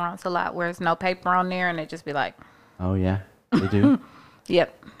restaurants a lot where there's no paper on there and they just be like, Oh yeah, they do.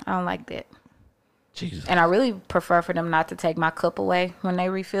 yep, I don't like that. Jesus. And I really prefer for them not to take my cup away when they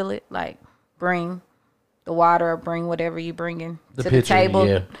refill it. Like, bring the water or bring whatever you bringing The to pitcher, the table.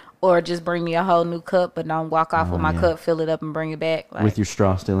 yeah. Or just bring me a whole new cup, but don't walk off with my yeah. cup, fill it up, and bring it back. Like, With your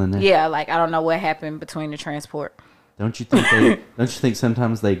straw still in there. yeah, like, I don't know what happened between the transport. Don't you think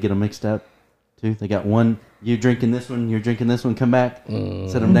sometimes they get them mixed up too? They got one, you drinking this one, you're drinking this one, come back,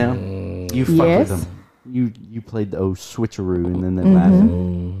 set them down. You fuck Yes. with them. You played the switcheroo and then they're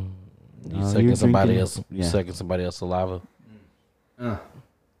laughing. You Oh, sucking you're somebody drinking- else. You yeah. sucking somebody else's saliva. Uh,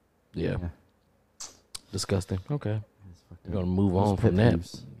 Yeah. Yeah. Disgusting. Okay. that's fucked We're up. gonna move on pet from that.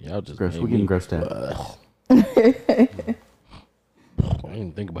 peeves. Y'all just Gross. made We're getting me- grossed out. I didn't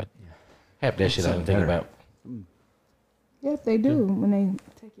even think about half that shit. I didn't think better. about. Yes, they do when they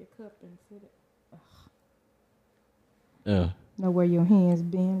take your cup and sit it. Yeah. Know where your hands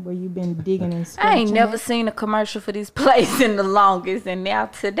been, where you been digging and I scratching. ain't never at. seen a commercial for this place in the longest, and now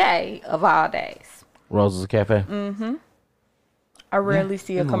today of all days. Rose's Cafe. I rarely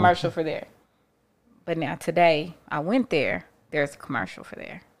see a been a long commercial for there. But now today, I went there. There's a commercial for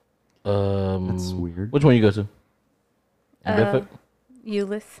there. That's weird. Which one you go to? In Bedford?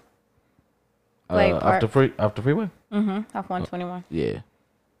 Euless. Glade Park. Off the freeway? Off 121. Yeah.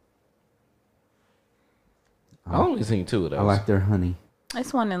 I only seen two of those. I like their honey.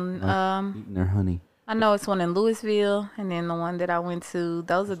 It's one in Eating their honey. I know it's one in Louisville, and then the one that I went to.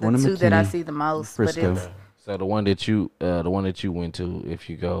 Those are the One in two that I McKinney, see the most. Frisco. But it's So the one that you went to, if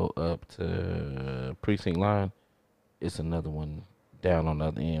you go up to Precinct Line, it's another one down on the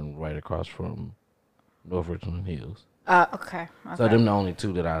other end, right across from North Richland Hills. okay. So them the only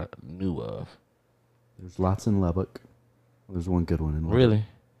two that I knew of. There's lots in Lubbock. There's one good one in Lubbock. Really?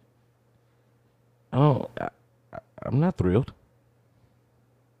 I'm not thrilled.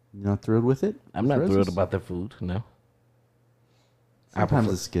 You're not thrilled with it? I'm not Roses? thrilled about their food. No, Sometimes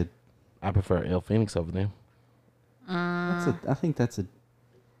prefer- it's good. I prefer El Phoenix over them. I think that's a.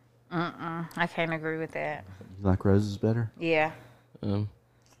 I can't agree with that. You like roses better? Yeah.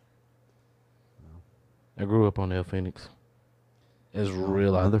 I grew up on El Phoenix. It's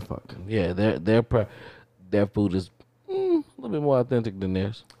real. Motherfucker. Yeah, their food is a little bit more authentic than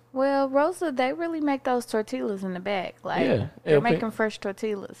theirs. Well, Rosa, they really make those tortillas in the back. Like, Yeah, they're El making fresh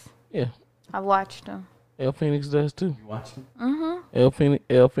tortillas. Yeah, I've watched them. El Phoenix does too. You watch them? El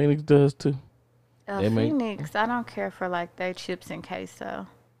Phoenix does too. El They make- Phoenix, I don't care for, like, their chips and queso.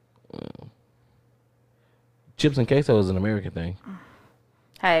 Chips and queso is an American thing.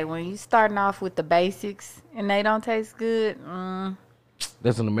 Hey, when you starting off with the basics and they don't taste good,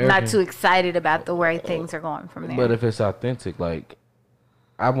 That's an American. not too excited about the way things are going from there. But if it's authentic, like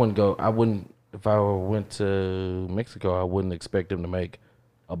I wouldn't. If I went to Mexico, I wouldn't expect them to make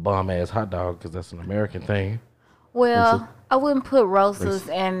a bomb ass hot dog because that's an American thing. Well, I wouldn't put Rosa's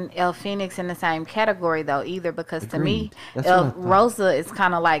and El Phoenix in the same category though either, because to me, Agreed. That's what I thought. Rosa is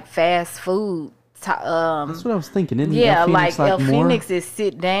kind of like fast food. That's what I was thinking. Isn't Yeah, El Phoenix like El more? Phoenix is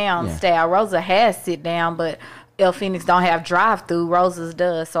sit down Yeah. style. Rosa has sit down, but El Phoenix don't have drive-through. Rosa's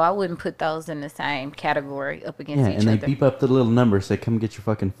does, so I wouldn't put those in the same category up against Yeah, each and they other. beep up the little number, say, "Come get your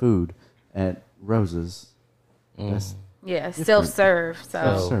fucking food at Rosa's." That's, Yeah, self-serve.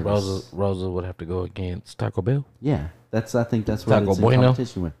 So Service. Rosa would have to go against Taco Bell. yeah, I think that's what Taco it's in Bueno?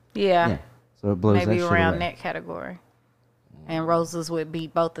 competition with. yeah, Yeah, so it blows maybe that shit around away. that category. And Rosa's would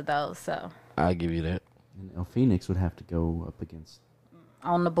beat both of those. So I'll give you that. And El Phoenix would have to go up against.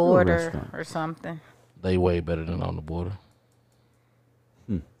 on the border restaurant. or something. They way better than On the Border.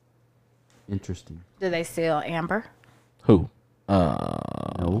 Interesting. Do they sell Amber? Who?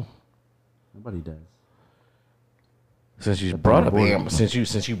 No, nobody does. Since you The brought up Border. Amber,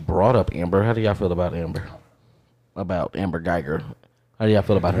 since you brought up Amber, how do y'all feel about Amber? About Amber Geiger? How do y'all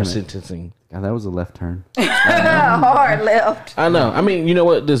feel about her sentencing? God, that was a left turn. Hard left. I know. I mean, you know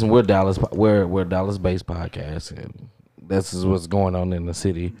what? Listen, we're Dallas. We're a Dallas-based podcast, and this is what's going on in the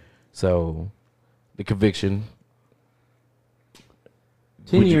city. So, the conviction.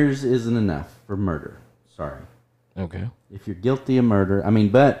 10 years isn't enough for murder. Sorry. Okay. If you're guilty of murder, I mean,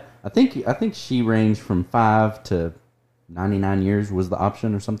 but I think she ranged from 5 to 99 years was the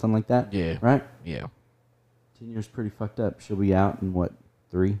option or something like that. Yeah. Right? Yeah. 10 years pretty fucked up. She'll be out in what,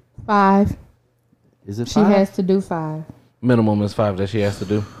 3? 5. Is it She 5? has to do 5. Minimum is 5 that she has to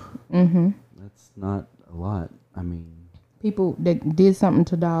do. That's not a lot. I mean, People that did something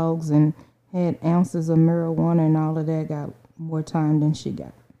to dogs and had ounces of marijuana and all of that got more time than she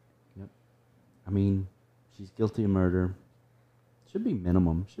got. she's guilty of murder. Should be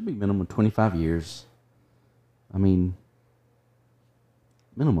minimum 25 years. I mean,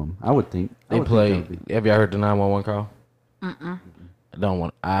 minimum, I would think. I They would think play. that would be- Have y'all heard the 911 call? I don't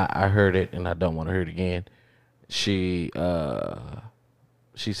want. I heard it and I don't want to hear it again. She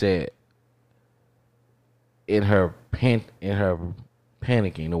said in her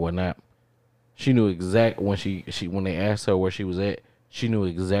panicking or whatnot, she knew exact when when they asked her where she was at, she knew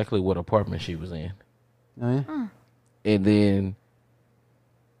exactly what apartment she was in. Oh, yeah? And then,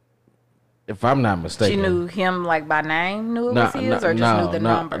 if I'm not mistaken, She knew him like by name, knew it was his, or just knew the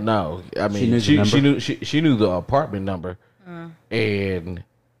number? No, I mean She knew the number? she knew the apartment number, and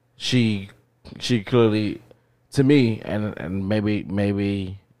she clearly, to me, and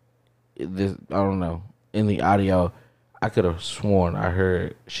maybe this, I don't know, in the audio, I could have sworn I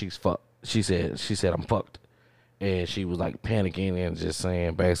heard she's fucked. She said I'm fucked, and she was like panicking and just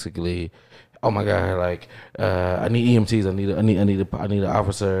saying basically, oh my god, like I need EMTs, I need an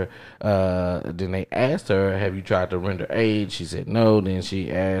officer. Then they asked her, have you tried to render aid? She said no. Then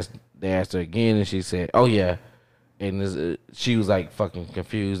they asked her again, and she said, oh yeah. And she was like fucking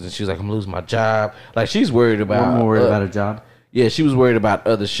confused, and she was like, I'm losing my job. Like she's worried about. I'm more worried about a job. Yeah, she was worried about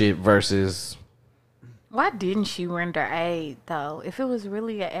other shit versus. Why didn't she render aid though? If it was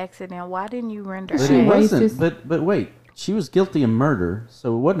really an accident, why didn't you render But She it aid? wasn't. racist. But wait, she was guilty of murder,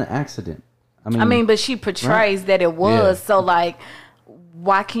 so it wasn't an accident. I mean, but she portrays that it was. Yeah. So, like,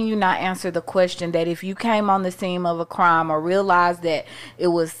 why can you not answer the question that if you came on the scene of a crime or realized that it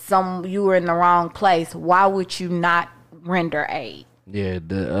was you were in the wrong place, why would you not render aid? Yeah,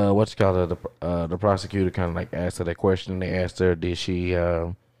 the prosecutor kind of like asked her that question. They asked her, did she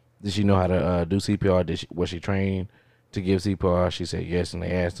know how to do CPR? Was she trained to give CPR? She said yes, and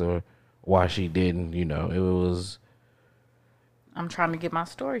they asked her why she didn't. You know, it was I'm trying to get my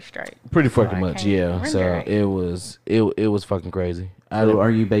story straight. pretty fucking I much, can't yeah. So render it. it was fucking crazy. So are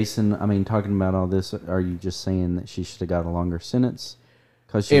you basing? I mean, talking about all this, are you just saying that she should have got a longer sentence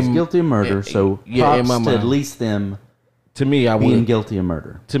because she's guilty of murder? So yeah, in props my to mind. at least them to me, I being would. guilty of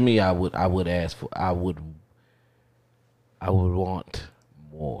murder. To me, I would ask for. I would want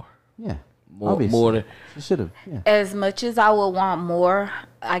more. Yeah, More obviously. than. She should have. Yeah. As much as I would want more,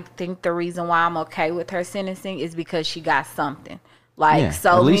 I think the reason why I'm okay with her sentencing is because she got something. Like, Yeah,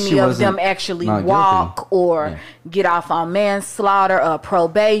 so at least many she of them wasn't actually not walk guilty. or Yeah. get off on manslaughter or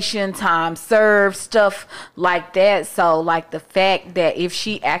probation, time served, stuff like that. So, like, the fact that if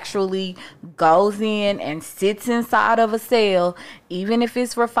she actually goes in and sits inside of a cell, even if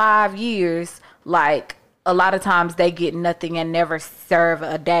it's for 5 years, like, a lot of times they get nothing and never serve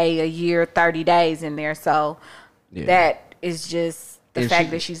a day, a year, 30 days in there. So, Yeah. that is just the And fact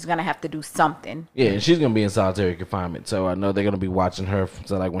she- that she's going to have to do something. Yeah, she's gonna be in solitary confinement, so I know they're gonna be watching her.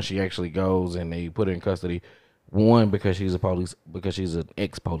 So like when she actually goes and they put her in custody, one because she's an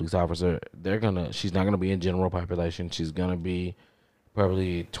ex-police officer, she's not gonna be in general population. She's gonna be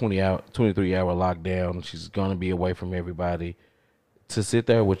probably 23 hour lockdown. She's gonna be away from everybody. To sit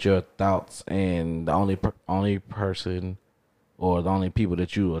there with your thoughts and the only person or the only people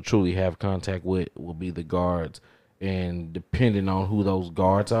that you will truly have contact with will be the guards. And depending on who those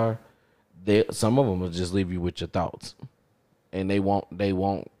guards are, some of them will just leave you with your thoughts, and they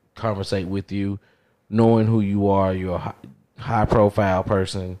won't conversate with you, knowing who you are. You're a high profile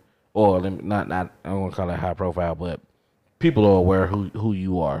person, or not. I don't want to call it high profile, but people are aware who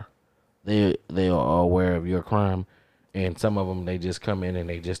you are. They are aware of your crime, and some of them, they just come in and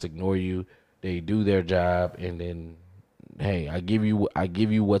they just ignore you. They do their job, and then, hey, I give you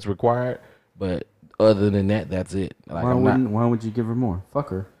what's required, but other than that, that's it. Like, why would you give her more? Fuck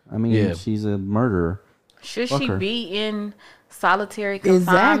her. I mean, she's a murderer. Should Fuck she her. be in solitary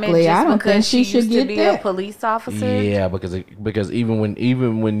confinement Exactly. just I don't because think she should used to get be that. a police officer? Yeah, because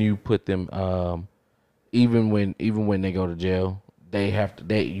even when you put them, even when they go to jail,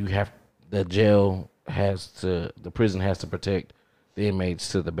 the prison has to protect the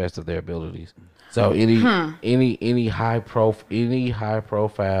inmates to the best of their abilities. So any high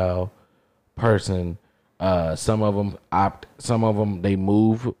profile person, some of them they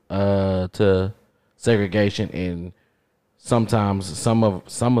move to segregation, and sometimes some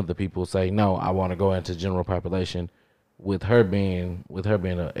of the people say, no, I want to go into general population. With her being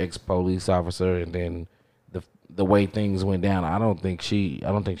an ex police officer, and then the way things went down, I don't think she's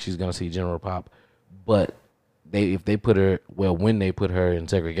gonna see general pop. But when they put her in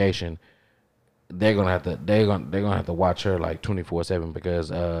segregation, they're gonna have to watch her like 24/7,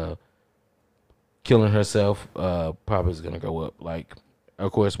 because killing herself probably is gonna go up. Like,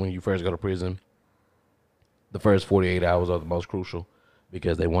 of course, when you first go to prison, the first 48 hours are the most crucial,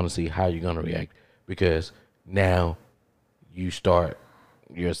 because they want to see how you're gonna react. Because now you start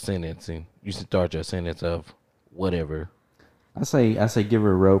your sentencing. You start your sentence of whatever. I say give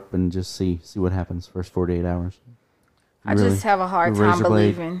her a rope and just see what happens first 48 hours. I just have a hard time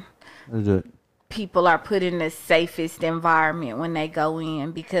believing Do it. people are put in the safest environment when they go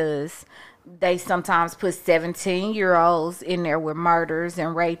in, because they sometimes put 17-year-olds in there with murders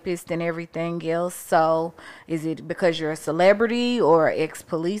and rapists and everything else. So is it because you're a celebrity or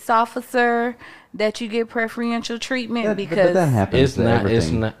ex-police officer that you get preferential treatment? But that happens. It's to not.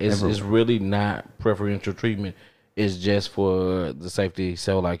 everything. It's really not preferential treatment. It's just for the safety.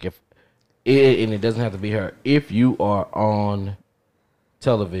 So like and it doesn't have to be her. If you are on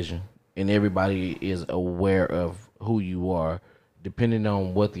television and everybody is aware of who you are, depending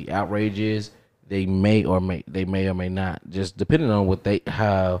on what the outrage is, they may or may not. Just depending on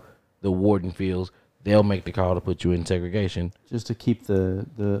how the warden feels, they'll make the call to put you in segregation. Just to keep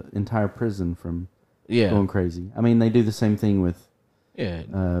the entire prison from going crazy. I mean, they do the same thing with. Yeah,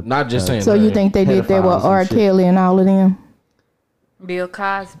 not just saying. So you think they did that with pedophiles R. and shit. Kelly and all of them? Bill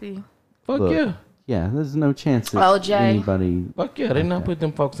Cosby. Fuck Look, yeah. Yeah, there's no chance that OJ. anybody. Fuck yeah. They not put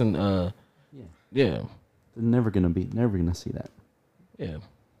them folks in. Yeah. They're never gonna see that. Yeah.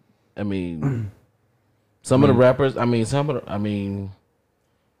 I mean, some of the rappers. You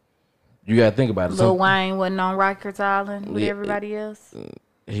gotta think about it. Lil Wayne wasn't on Rikers Island with everybody else.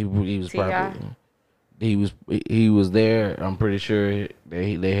 He was T.I. probably. He was there. I'm pretty sure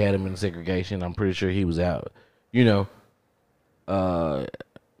they had him in segregation. I'm pretty sure he was out.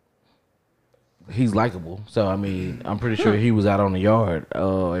 He's likable. So I mean, I'm pretty sure he was out on the yard.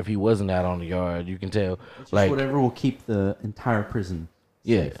 If he wasn't out on the yard, you can tell. Just Like whatever will keep the entire prison.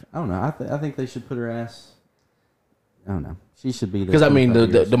 Yeah. Safe. I don't know. I think they should put her ass. I don't know. She should be. Because I mean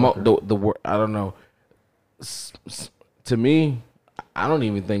the I don't know. To me, I don't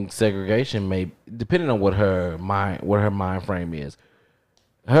even think segregation may, depending on what her mind frame is.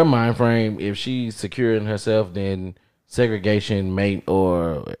 Her mind frame, if she's secure in herself, then segregation may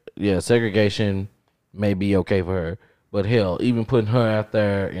be okay for her. But hell, even putting her out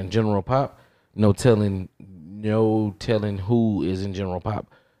there in general pop, no telling who is in general pop.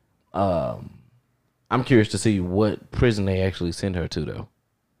 I'm curious to see what prison they actually send her to, though.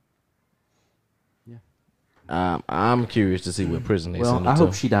 I'm curious to see what prison they send her I to.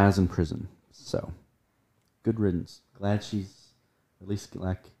 hope she dies in prison. So, good riddance. Glad she's, at least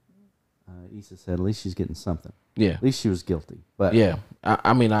like Issa said, at least she's getting something. Yeah. At least she was guilty. But yeah,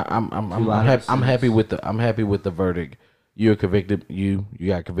 I'm happy with the verdict. You're convicted. You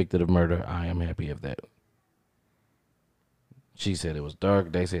got convicted of murder. I am happy of that. She said it was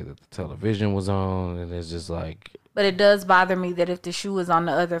dark. They said that the television was on, and it's just like. But it does bother me that if the shoe was on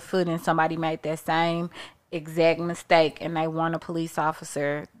the other foot and somebody made that same exact mistake and they weren't a police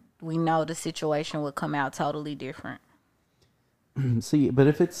officer, we know the situation would come out totally different. See, but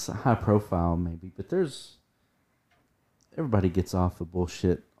if it's high profile, maybe. But everybody gets off of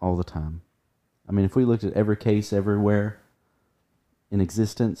bullshit all the time. I mean, if we looked at every case everywhere in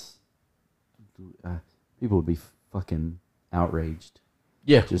existence, people would be fucking outraged.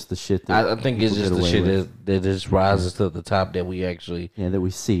 Yeah. Just the shit that I think it's people just get the away shit with. that just rises to the top that we actually. Yeah, that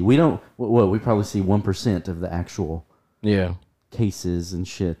we see. We don't. Well, we probably see 1% of the actual Yeah. cases and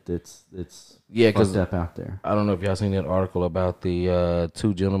shit that's Yeah, 'cause fucked up out there. I don't know if y'all seen that article about the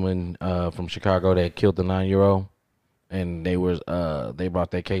 2 gentlemen from Chicago that killed the 9-year-old, and they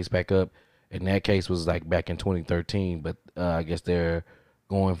brought that case back up, and that case was like back in 2013, but I guess they're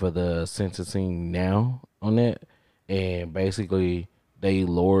going for the sentencing now on that, and basically they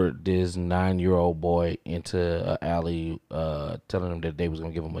lured this 9-year-old boy into an alley, telling him that they was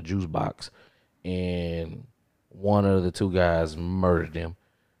gonna give him a juice box, and one of the 2 guys murdered him.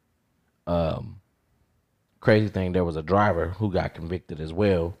 Crazy thing, there was a driver who got convicted as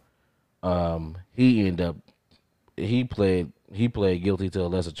well. He pled guilty to a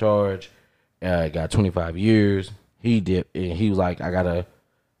lesser charge. Got 25 years. He was like,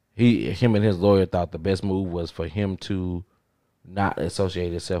 him and his lawyer thought the best move was for him to not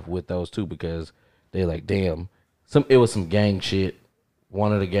associate himself with those 2 because they like, damn, it was some gang shit.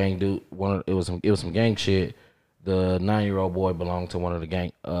 It was some gang shit. The 9-year-old boy belonged to one of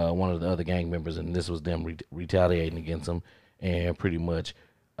the other gang members, and this was them retaliating against him. And pretty much,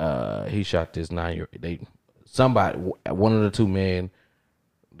 he shot this 9-year-old. One of the 2 men,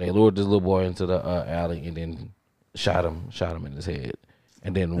 they lured this little boy into the alley and then shot him in his head.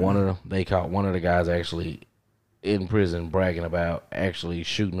 And then they caught one of the guys actually in prison bragging about actually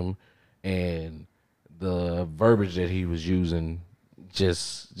shooting him, and the verbiage that he was using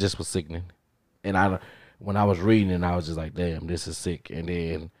just was sickening. And when I was reading it, I was just like, damn, this is sick. And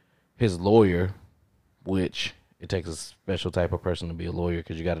then his lawyer, which it takes a special type of person to be a lawyer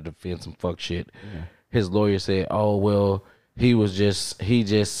because you got to defend some fuck shit. Yeah. His lawyer said, oh, well, he just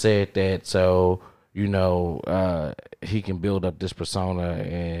said that so, he can build up this persona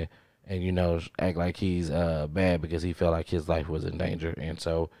and act like he's bad because he felt like his life was in danger. And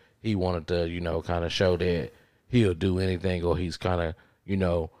so he wanted to, kind of show that he'll do anything, or he's kind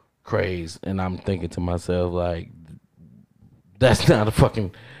of, crazed. And I'm thinking to myself, like, it's not a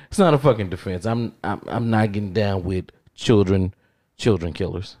fucking defense. I'm not getting down with children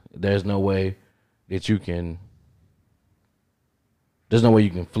killers. There's no way you can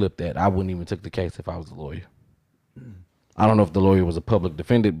flip that. I wouldn't even took the case if I was a lawyer. I don't know if the lawyer was a public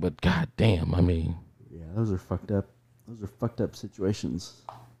defendant, but god damn, I mean, yeah, those are fucked up situations.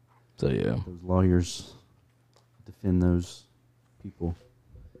 So yeah, those lawyers defend those people.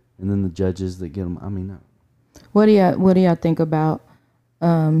 And then the judges that get them. I mean, what do y'all think about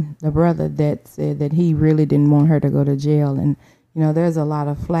the brother that said that he really didn't want her to go to jail? And there's a lot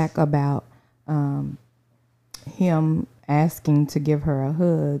of flack about him asking to give her a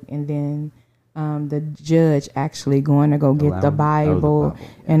hug, and then the judge actually going to go get the Bible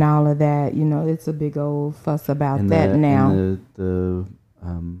and all of that. It's a big old fuss about that now. And the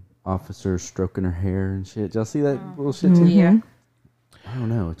officer stroking her hair and shit. Did y'all see that bullshit too? Yeah. I don't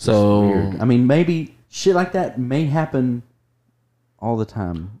know. It's so weird. I mean, maybe shit like that may happen all the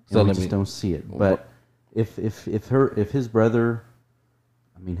time, and we just don't see it. But if his brother,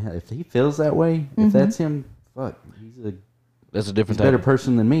 I mean, if he feels that way, if that's him, fuck, that's a different he's a better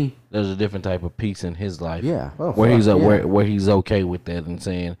person than me. There's a different type of peace in his life. Yeah, where he's okay with that and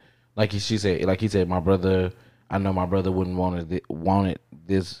saying, like he said, my brother. I know my brother wouldn't wanted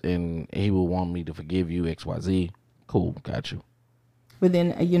this, and he would want me to forgive you, XYZ. Cool, got you. But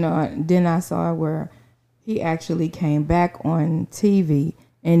then, then I saw where he actually came back on TV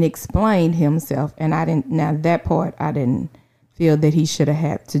and explained himself. And that part I didn't feel that he should have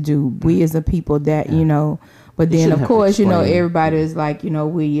had to do. We as a people that, but then of course, everybody is like,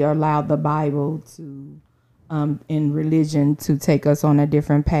 we allowed the Bible to, in religion to take us on a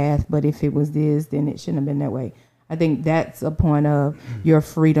different path. But if it was this, then it shouldn't have been that way. I think that's a point of your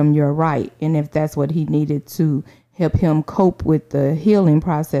freedom, your right. And if that's what he needed to help him cope with the healing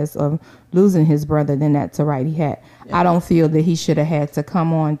process of losing his brother, then that's a right he had. Yeah. I don't feel that he should have had to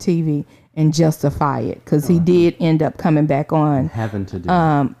come on TV and justify it, because he did end up coming back on. Having to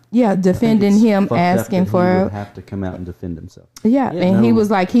do defending him, asking for... He would have to come out and defend himself. Yeah, and he was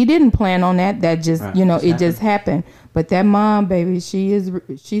like, he didn't plan on that. That just, just happened. But that mom, baby,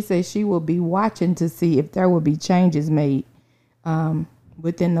 she says she will be watching to see if there will be changes made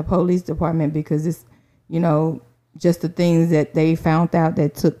within the police department, because it's, just the things that they found out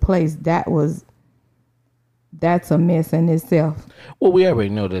that took place, that's a mess in itself. Well, we already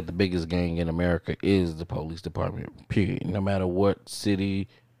know that the biggest gang in America is the police department, period. No matter what city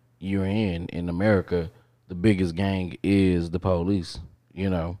you're in America, the biggest gang is the police.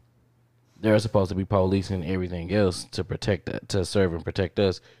 They're supposed to be policing everything else to protect, to serve and protect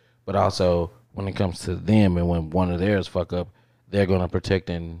us. But also, when it comes to them and when one of theirs fuck up, they're gonna protect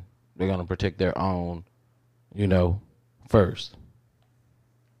their own, first.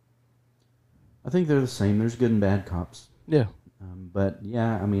 I think they're the same. There's good and bad cops. Yeah. But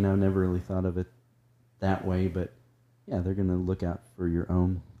yeah, I mean, I never really thought of it that way. But yeah, they're gonna look out for your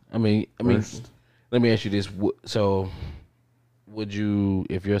own. I mean, let me ask you this: so, would you,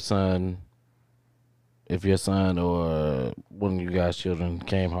 if your son or one of you guys' children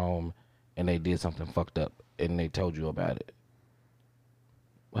came home and they did something fucked up and they told you about it,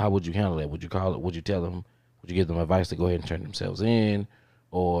 how would you handle that? Would you call it? Would you tell them? Would you give them advice to go ahead and turn themselves in?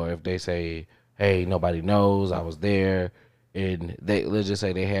 Or if they say, hey, nobody knows, I was there, and let's just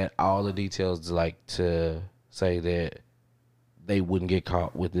say they had all the details to say that they wouldn't get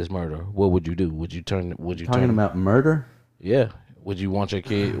caught with this murder, what would you do? Would you talking about murder? Yeah. Would you want your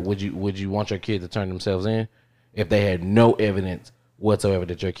kid would you want your kid to turn themselves in if they had no evidence whatsoever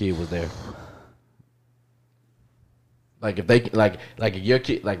that your kid was there? Like if they if your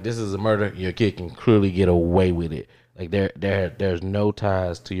kid, like, this is a murder, your kid can clearly get away with it. Like there's no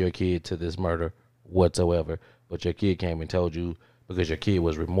ties to your kid to this murder whatsoever. But your kid came and told you because your kid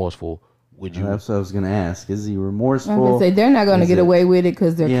was remorseful. Would you? That's what I was gonna ask. Is he remorseful? I was gonna say they're not gonna get away with it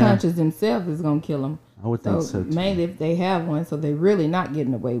because their conscience themselves is gonna kill them. I would think so too. Mainly if they have one, so they're really not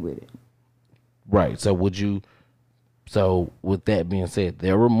getting away with it. Right. So would you? So with that being said,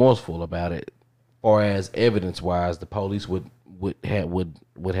 they're remorseful about it. Or as evidence wise, the police would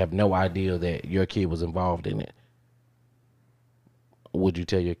have no idea that your kid was involved in it. Would you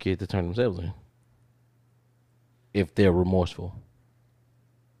tell your kid to turn themselves in if they're remorseful?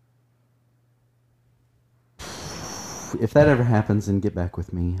 If that ever happens, then get back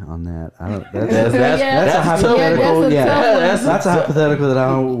with me on that. I don't. That's a hypothetical. That's a hypothetical that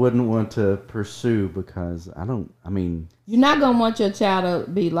I wouldn't want to pursue because I don't. I mean, you're not gonna want your child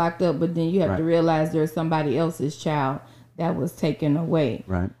to be locked up, but then you have to realize there's somebody else's child that was taken away.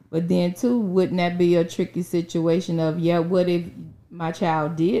 Right. But then too, wouldn't that be a tricky situation of what if my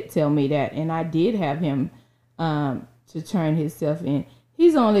child did tell me that and I did have him to turn himself in?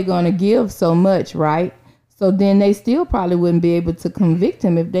 He's only gonna give so much, right? So then they still probably wouldn't be able to convict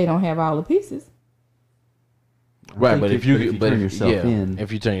him if they don't have all the pieces. Right, but if you turn yourself in,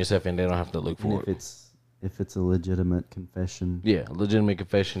 if you turn yourself in, they don't have to look for it. If it's a legitimate confession, legitimate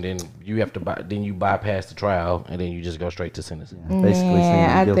confession, then you have to bypass the trial and then you just go straight to sentencing. Yeah, basically saying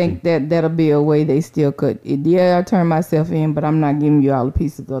I'm guilty. I think that'll be a way they still could. I turn myself in, but I'm not giving you all the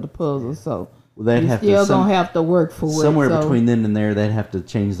pieces of the puzzle. So. They'd have still gonna have to work for somewhere between then and there. They'd have to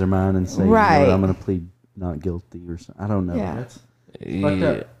change their mind and say, right, I'm going to plead not guilty or something. I don't know. Yeah. That's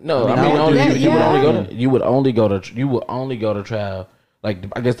no. You would only go to trial. Like,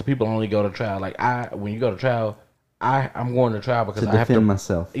 I guess the people only go to trial. Like, when you go to trial, I'm going to trial because I have to defend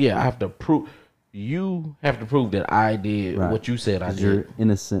myself. Yeah, I have to prove. You have to prove that I did what you said I did. You're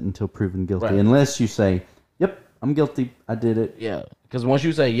innocent until proven guilty, unless you say, "Yep, I'm guilty. I did it." Yeah, because once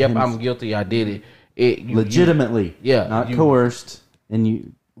you say, "Yep, I'm guilty. I did it," legitimately, not coerced, and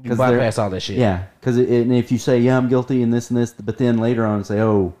you bypass all that shit. Yeah, because if you say, "Yeah, I'm guilty," and this, but then later on say,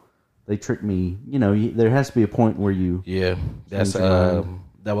 "Oh, they tricked me," there has to be a point where you. Yeah, that's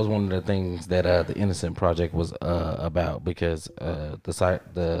that was one of the things that the Innocent Project was about because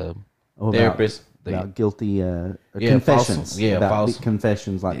the therapist about guilty confessions, false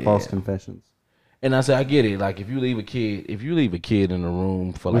confessions, like false confessions. And I said, I get it. Like, if you leave a kid in a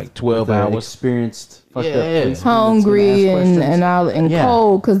room for like 12 hours, experienced, fucked up, hungry and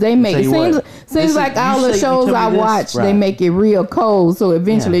cold, because they make it seems like all the shows I watch, they make it real cold. So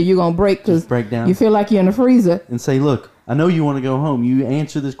eventually you're gonna break because you feel like you're in the freezer. And say, look, I know you want to go home. You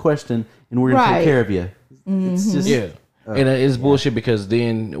answer this question, and we're gonna take care of you. Mm-hmm. It's just and it's bullshit because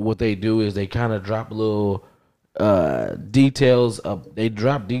then what they do is they kind of drop a little. Details they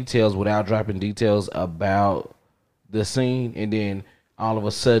drop details without dropping details about the scene, and then all of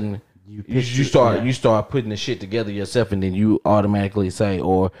a sudden you start putting the shit together yourself, and then you automatically say,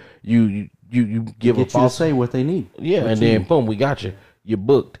 or you give a false, you to say what they need, and then boom, we got you, you're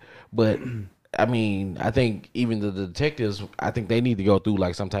booked. But I mean, I think even the detectives, I think they need to go through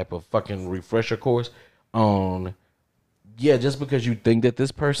like some type of fucking refresher course on just because you think that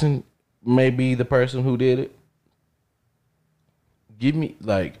this person may be the person who did it. Give me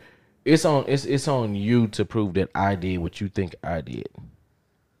it's on you to prove that I did what you think I did.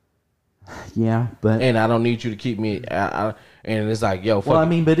 Yeah, and I don't need you to keep me. And it's like, yo. Well, I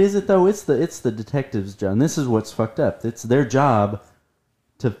mean, but is it though? It's the detective's job. And this is what's fucked up. It's their job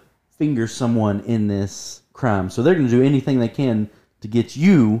to finger someone in this crime, so they're going to do anything they can to get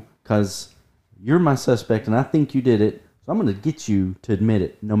you because you're my suspect, and I think you did it. So So I'm going to get you to admit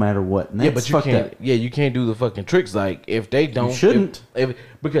it no matter what. Yeah, but you can't. Up. Yeah, you can't do the fucking tricks. Like if they don't, you shouldn't. If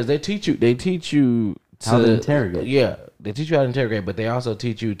because they teach you to how to interrogate. Yeah, they teach you how to interrogate, but they also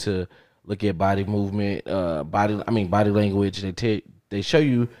teach you to look at body movement, body language. They show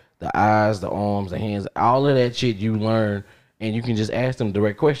you the eyes, the arms, the hands, all of that shit you learn, and you can just ask them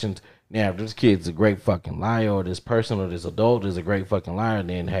direct questions. Now, if this kid's a great fucking liar, or this person or this adult is a great fucking liar,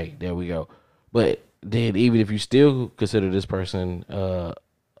 then hey, there we go. But then even if you still consider this person a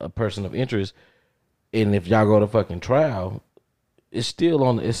person of interest, and if y'all go to fucking trial, it's still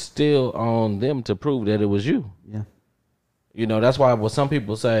on them to prove that it was you. Yeah. You know, that's why when some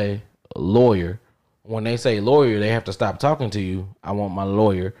people say lawyer, when they say lawyer, they have to stop talking to you. I want my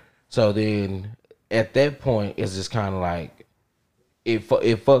lawyer. So then at that point, it's just kind of like it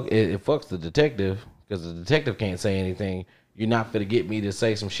fucks the detective, because the detective can't say anything. You're not finna get me to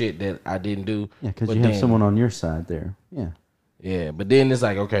say some shit that I didn't do. Yeah, because you have someone on your side there. Yeah. Yeah, but then it's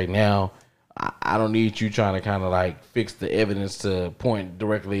like, okay, now I don't need you trying to kind of like fix the evidence to point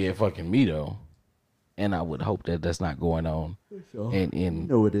directly at fucking me though. And I would hope that that's not going on. Sure.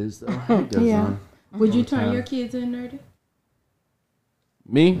 No, it is though. It goes on. Would you turn your kids in, Nerdy?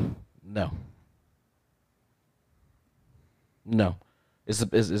 Me? No. No.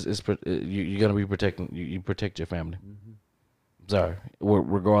 You're gonna be protecting. You protect your family. Mm-hmm. Sorry.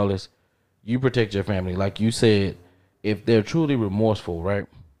 Regardless, you protect your family. Like you said, if they're truly remorseful, right,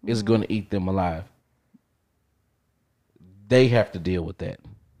 it's gonna eat them alive. They have to deal with that.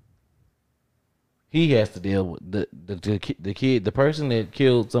 He has to deal with the kid, the person that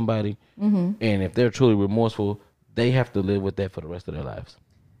killed somebody, and if they're truly remorseful, they have to live with that for the rest of their lives.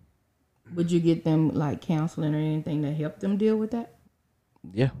 Would you get them like counseling or anything to help them deal with that?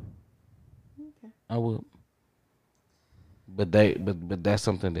 Yeah. Okay. I would. But that's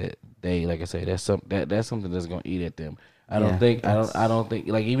something that they, like I say, that's something that's gonna eat at them. I don't think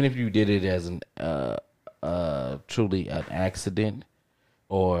like, even if you did it as an truly an accident,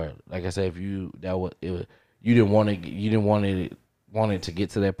 or like I said, if you didn't want it to get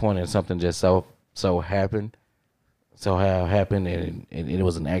to that point and something just so happened and it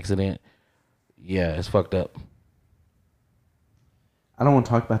was an accident, yeah, it's fucked up. I don't want to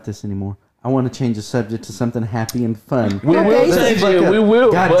talk about this anymore. I want to change the subject to something happy and fun. We will change it. We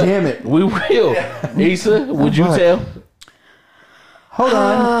will. God damn it. We will. Issa, would you tell? Hold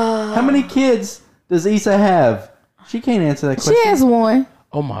on. How many kids does Issa have? She can't answer that question. She has one.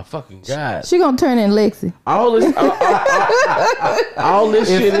 Oh my fucking God. She gonna turn in Lexi. All this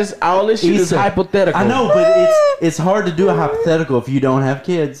shit is hypothetical. I know, but it's hard to do a hypothetical if you don't have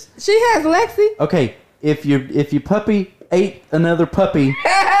kids. She has Lexi. Okay, if your puppy ate another puppy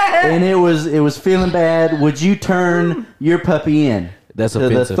and it was feeling bad, would you turn your puppy in? That's to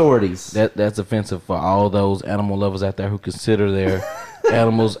offensive. The authorities. That's offensive for all those animal lovers out there who consider their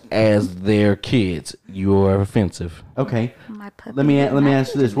animals as their kids. You are offensive. Okay. Let me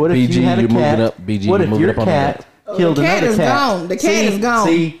answer this. What if BG, you had a cat? What if your cat killed another cat? Gone. The cat is gone.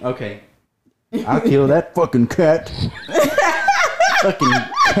 See, okay. I'll kill that fucking cat. Fucking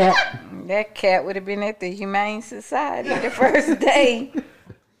cat. That cat would have been at the Humane Society the first day.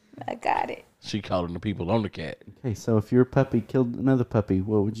 I got it. She calling the people on the cat. Okay, so if your puppy killed another puppy,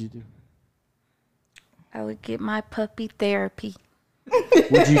 what would you do? I would get my puppy therapy.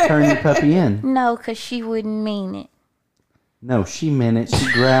 Would you turn your puppy in? No, because she wouldn't mean it. No, she meant it.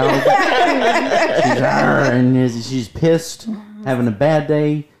 She growled. She's pissed, having a bad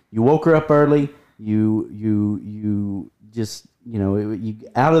day. You woke her up early. You just, you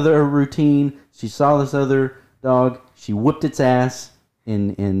out of their routine. She saw this other dog. She whooped its ass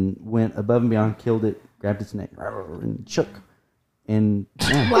and went above and beyond, killed it, grabbed its neck, and shook. And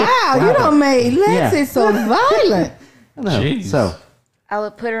wow, you done made Lexi so violent. I know. Jeez. So I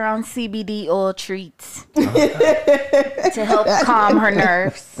would put her on CBD oil treats to help calm her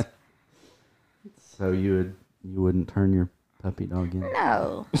nerves. So you wouldn't turn your puppy dog in?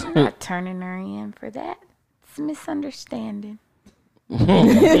 No, I'm not turning her in for that. It's a misunderstanding.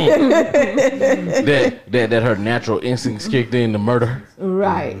 that her natural instincts kicked in to murder.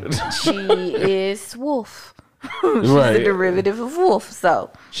 Right. She is wolf. She's a derivative of wolf.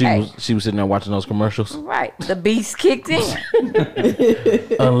 So she was sitting there watching those commercials. Right. The beast kicked in.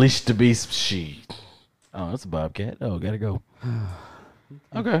 Unleash the beast. Oh, that's a bobcat. Oh, gotta go.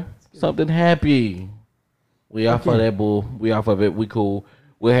 Okay. Something happy. We off of that bull. We off of it. We cool.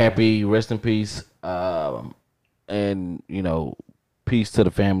 We're happy. Rest in peace. And peace to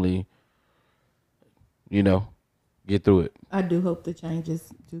the family. Get through it. I do hope the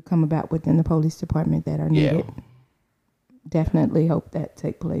changes do come about within the police department that are needed. Definitely hope that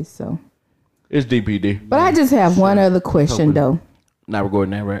take place. So It's DPD. But I just have one other question though. Not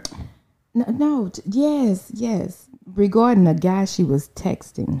regarding that, right? No. Yes. Regarding the guy she was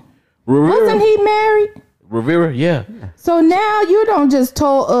texting. Rivera. Wasn't he married? Rivera, yeah. So now you don't just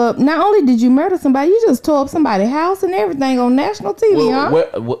tore up. Not only did you murder somebody, you just tore up somebody's house and everything on national TV, huh?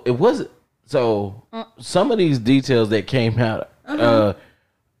 Well, it wasn't. So some of these details that came out,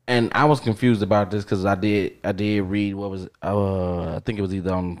 and I was confused about this because I did read what was I think it was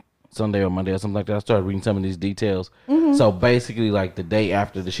either on Sunday or Monday or something like that. I started reading some of these details. So basically, like the day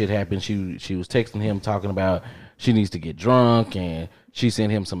after the shit happened, she was texting him talking about she needs to get drunk and she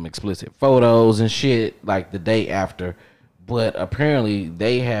sent him some explicit photos and shit like the day after. But apparently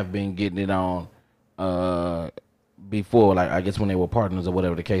they have been getting it on before, like I guess when they were partners or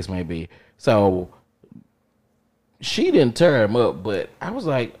whatever the case may be. So she didn't tear him up, but I was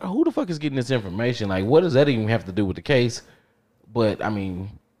like, who the fuck is getting this information? Like, what does that even have to do with the case? But I mean,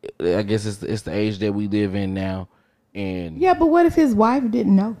 I guess it's the age that we live in now. And yeah, but what if his wife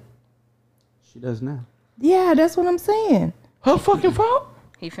didn't know? She does now. Yeah, that's what I'm saying. Her fucking fault?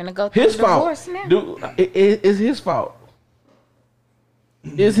 He finna go through His the divorce fault. now. Dude, it's his fault.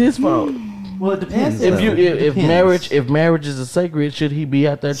 It's his fault. Well, it depends. If marriage is a sacred, should he be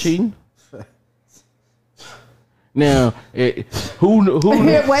out there cheating? Now, who knew? Who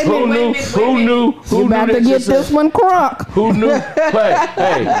knew? You about to get this one crunk. Who knew?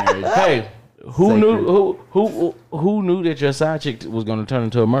 Hey. Who knew? Who knew that your side chick was going to turn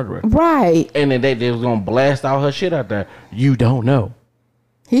into a murderer? Right. And then they was going to blast all her shit out there. You don't know.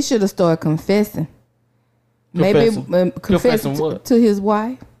 He should have started confessing. Maybe confessing what? to his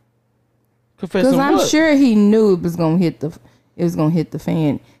wife. Confessing what? Because I'm sure he knew it was going to hit the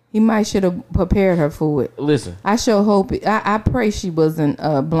fan. He might should have prepared her for it. Listen, I sure hope. I pray she wasn't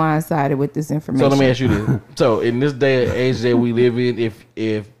blindsided with this information. So let me ask you this: so in this day and age that we live in,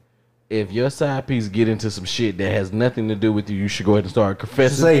 if your side piece get into some shit that has nothing to do with you, you should go ahead and start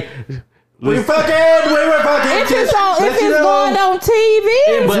confessing. Say, we were fucking. If it's going on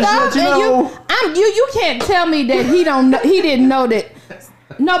TV and stuff, and you can't tell me that he don't know, he didn't know that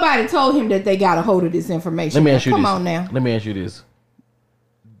nobody told him that they got a hold of this information. Let me ask you Come this. on now. Let me ask you this.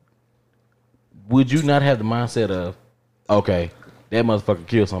 Would you not have the mindset of, okay, that motherfucker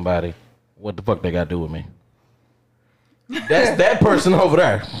killed somebody. What the fuck they got to do with me? That's that person over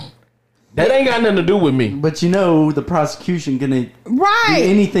there. That ain't got nothing to do with me. But the prosecution gonna do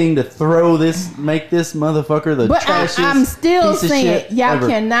anything to make this motherfucker the trashiest. But I'm still saying, y'all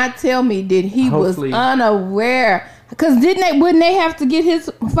cannot tell me that he was unaware. Because wouldn't they have to get his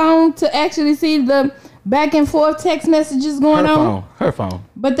phone to actually see the back and forth text messages going on? Her phone.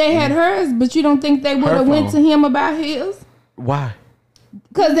 But they had hers, but you don't think they would have went to him about his? Why?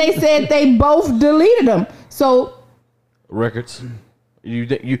 Because they said they both deleted them. So records. You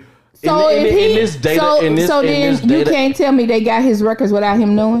So you can't tell me they got his records without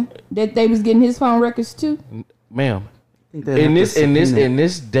him knowing that they was getting his phone records too, ma'am. In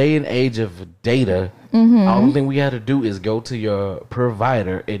this day and age of data, all thing we got to do is go to your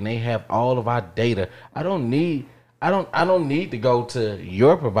provider, and they have all of our data. I don't need to go to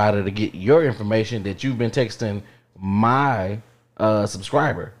your provider to get your information that you've been texting my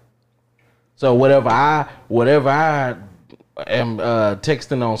subscriber. So whatever I am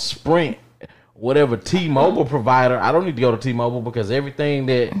texting on Sprint, whatever T-Mobile provider, I don't need to go to T-Mobile because everything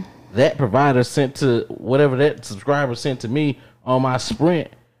that provider sent to whatever that subscriber sent to me on my Sprint,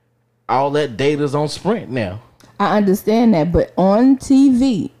 all that data's on Sprint now. I understand that, but on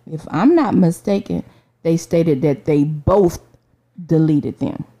TV, if I'm not mistaken, they stated that they both deleted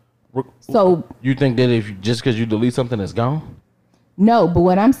them. So you think that just because you delete something, it's gone? No, but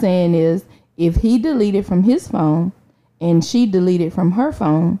what I'm saying is, if he deleted from his phone and she deleted from her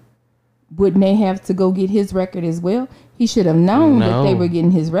phone, wouldn't they have to go get his record as well? He should have known that they were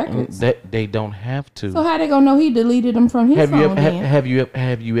getting his records. They don't have to. So how they gonna know he deleted them from his phone? Have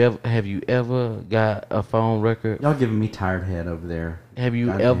you ever got a phone record? Y'all giving me tired head over there. Have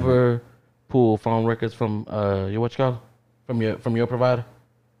you ever pulled phone records from from your provider?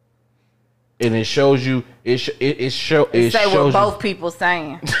 And it shows you it shows what both people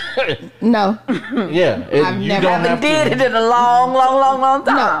saying. No. Yeah. I've never did it in a long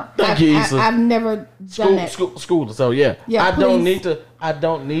time. No, I've never done that. School. So yeah. I don't need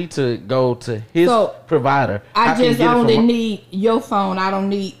to go to his provider. I just only need your phone. I don't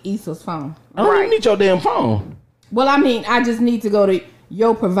need Issa's phone. I don't even need your damn phone. Well, I mean, I just need to go to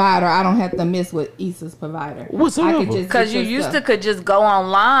your provider, I don't have to mess with Issa's provider. Whatsoever. Because you used to could just go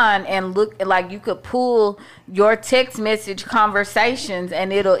online and look, like you could pull your text message conversations,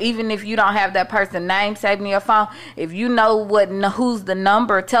 and it'll, even if you don't have that person's name saved in your phone, if you know who's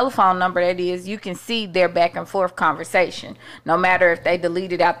the telephone number that is, you can see their back and forth conversation. No matter if they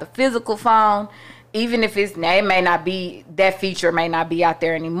deleted out the physical phone, even if its name may not be, that feature may not be out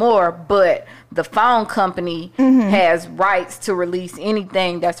there anymore, but the phone company has rights to release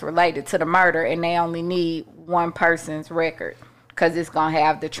anything that's related to the murder, and they only need one person's record because it's gonna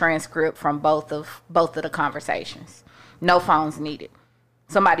have the transcript from both of the conversations. No phones needed.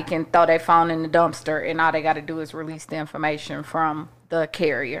 Somebody can throw their phone in the dumpster, and all they got to do is release the information from the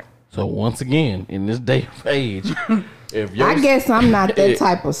carrier. So once again, in this day of age, I guess I'm not that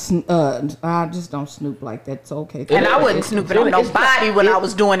type of. I just don't snoop like that. It's okay. And I wasn't snooping on nobody when I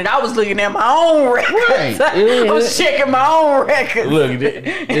was doing it. I was looking at my own records. Right. I was checking my own records. Look,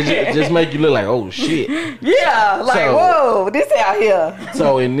 it just make you look like, oh shit. Yeah, like whoa, this out here.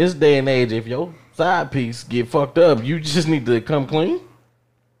 So in this day and age, if your side piece get fucked up, you just need to come clean.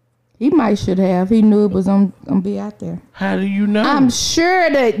 He might should have. He knew it was gonna be out there. How do you know? I'm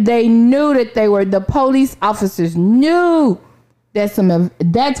sure that they knew that the police officers knew that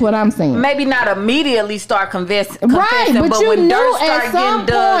that's what I'm saying. Maybe not immediately start confessing. Right, but you when knew at some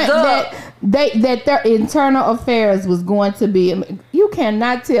point that their internal affairs was going to be. You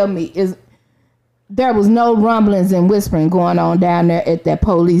cannot tell me there was no rumblings and whispering going on down there at that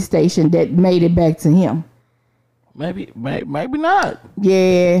police station that made it back to him. Maybe not.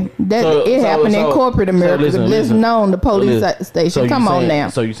 Yeah, it happened in corporate America. Listen on the police station. So Come on now.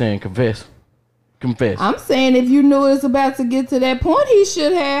 So you saying confess? I'm saying if you knew it was about to get to that point, he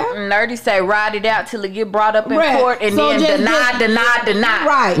should have. Nerdy say ride it out till it get brought up in court, and then deny.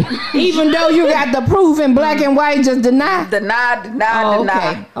 Right. Even though you got the proof in black and white, just deny.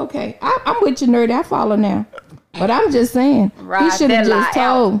 Deny. Okay. I'm with you, Nerdy. I follow now. But I'm just saying, he should have just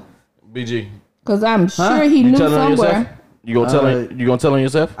told. BG. Because I'm sure he knew somewhere. You gonna tell on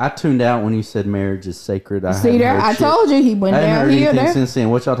yourself? I tuned out when you said marriage is sacred. See there? I told you he went down here. I haven't heard anything since then.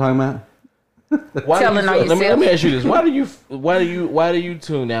 What y'all talking about? Let me ask you this: Why do you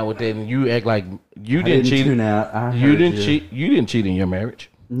tune out with that and you act like you didn't cheat? Tune out. You didn't cheat. You didn't cheat in your marriage.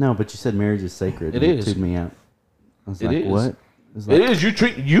 No, but you said marriage is sacred. It is. You tuned me out. I was like, what? It is. You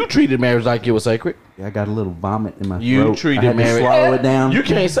treated marriage like it was sacred. Yeah, I got a little vomit in my throat. You treated marriage. Swallow it down. You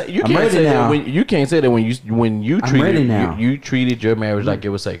can't say that when you treated your marriage like it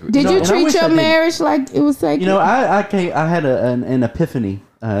was sacred. Did you treat your marriage like it was sacred? You know, I had an epiphany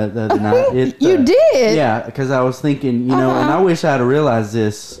the other night. You did? Yeah, because I was thinking, and I wish I'd have realized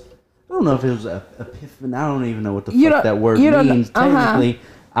this. I don't know if it was an epiphany. I don't even know what the fuck that word means technically.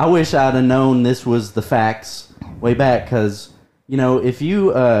 I wish I'd have known this was the facts way back, because if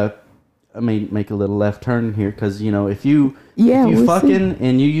you make a little left turn here, because if you fucking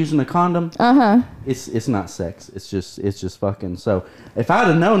and you using a condom, it's not sex. It's just fucking. So if I'd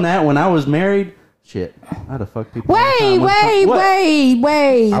have known that when I was married, shit, I'd have fucked people. Wait.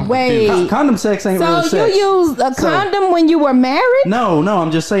 Condom sex ain't really sex. So you used a condom when you were married? No,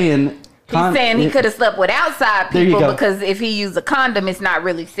 I'm just saying. He's saying he could have slept with outside people because if he used a condom, it's not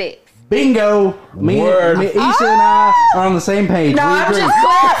really sex. Bingo! Me, Issa and I are on the same page. No, I'm just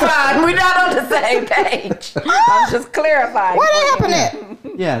clarifying. We're not on the same page. I'm just clarifying. What happened?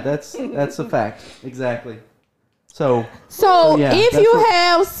 Yeah, that's a fact. Exactly. So if you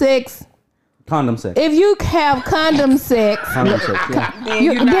have sex. Condom sex. If you have condom sex, then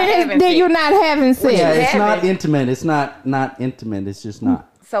you're not having sex. Yeah, it's not intimate. It's not intimate. It's just not.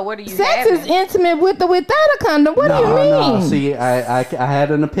 So what are you Sex is intimate with or without a condom. What do you mean? No, see, I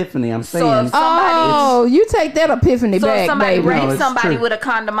had an epiphany. I'm saying. You take that epiphany back, if somebody baby. raped somebody with a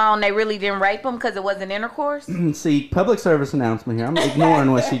condom on, they really didn't rape them because it wasn't intercourse? See, public service announcement here. I'm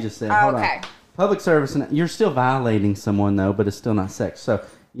ignoring what she just said. Hold on. Public service. You're still violating someone, though, but it's still not sex. So,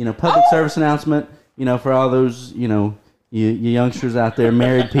 public service announcement, for all those, you youngsters out there,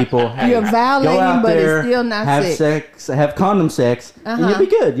 married people, you're violating, but it's still not sex. Have condom sex, and you'll be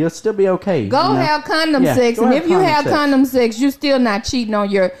good. You'll still be okay. Go have condom sex, and if you have condom sex, you're still not cheating on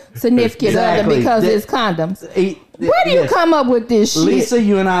your significant other because it's condoms. Where do you come up with this shit? Lisa,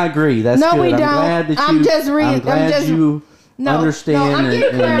 you and I agree. That's no, good. we don't. I'm glad you understand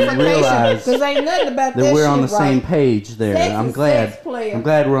and realize because ain't nothing about that we're on the same page there. I'm glad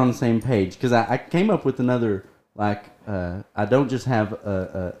we're on the same page, because I came up with another. I don't just have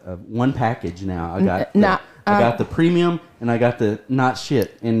a one package now. I got the premium and I got the not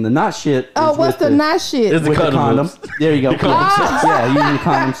shit. And the not shit. What's the not shit? It's the condom. There you go. Yeah, using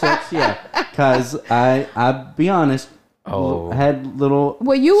condom sex. Yeah, because I be honest. had little.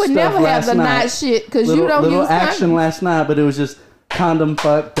 Well, you would never have the night night shit because you don't little use action condoms. last night, but it was just condom,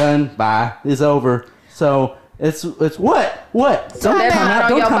 fuck, done, bye, it's over. So it's what? Don't Time out.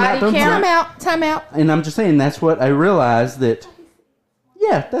 Don't time out. Time out. And I'm just saying that's what I realized that.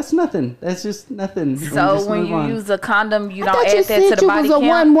 Yeah, that's nothing. That's just nothing. So when you use a condom, you I don't thought you add that said to the you body was a count.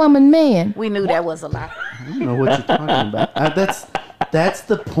 one-woman man. We knew that was a lie. I don't know what you're talking about. That's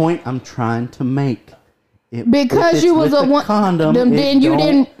the point I'm trying to make. Because if you it's was with a one, condom, then you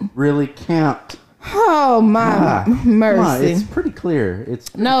didn't really count. Oh my mercy! Come on, it's pretty clear.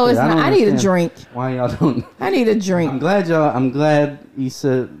 It's no, clear. it's not. I need a drink. Why y'all don't? I need a drink. I'm glad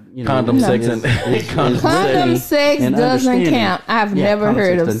Issa. Condom sex and condom sex doesn't count. I've never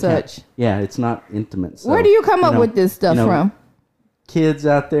heard of such. Count. Yeah, it's not intimate. So, where do you come up with this stuff from? Kids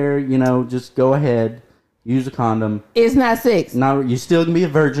out there, just go ahead, use a condom. It's not sex. No, you still can be a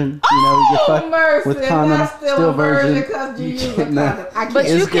virgin. Mercy, with condom, I'm still a virgin virgin. because you use a condom. But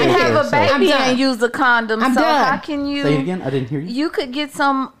you can have a baby I'm and use a condom. I'm so done. how can you? Say it again. I didn't hear you. You could get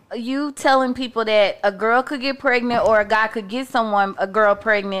some. You telling people that a girl could get pregnant or a guy could get a girl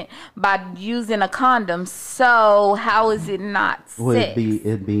pregnant by using a condom. So how is it not sex? Well,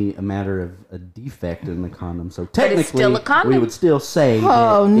 it'd be a matter of a defect in the condom. So it's technically, still a condom? we would still say.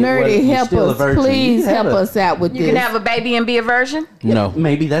 Oh, nerdy, you're help still a us! virgin. Please help us out with You this. can have a baby and be a virgin. No.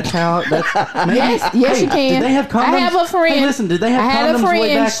 Maybe that's how. Maybe, Yes, you can. Did they have condoms? I have a friend. Hey, listen, did they have I had a condoms way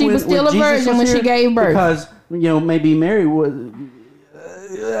friend, back she was when still a Jesus virgin was when she here? gave birth. Because maybe Mary was.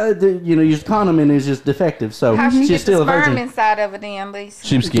 Used condom and it was just defective. So How she she's get still the a sperm virgin. inside of it then, Lisa?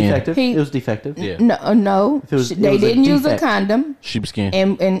 Sheepskin. Defective. He- It was defective. Yeah. No. If it was- They it was a didn't use a defect. condom, Sheepskin.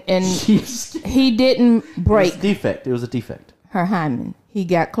 and She's- he didn't It break was defect. It was a defect. her hymen. He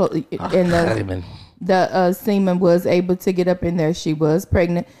got close, and Hymen. the semen was able to get up in there. She was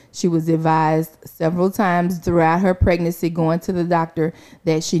pregnant. She was advised several times throughout her pregnancy, going to the doctor,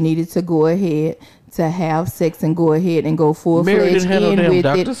 that she needed to go ahead to have sex and go ahead and go full Mary fledged didn't have no in damn with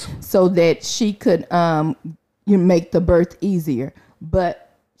doctors. it, so that she could make the birth easier. But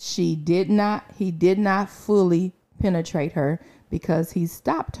he did not fully penetrate her because he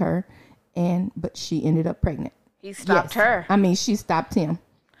stopped her, but she ended up pregnant. He stopped Yes. her. I mean, she stopped him.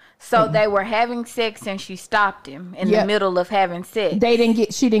 So they were having sex and she stopped him in the Yep. middle of having sex. He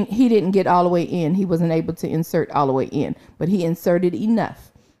didn't get all the way in. He wasn't able to insert all the way in, but he inserted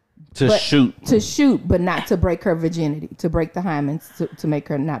enough To but- shoot. to shoot, but not to break her virginity, to break the hymen, to make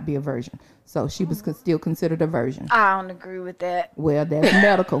her not be a virgin. So she was still considered a virgin. I don't agree with that. Well, that's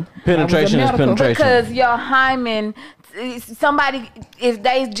medical. Penetration is That was a medical. penetration. Because your hymen, somebody, if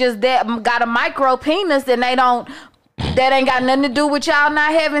they just got a micro penis and that ain't got nothing to do with y'all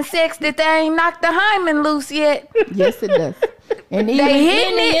not having sex, that they ain't knocked the hymen loose yet. Yes, it does. And even They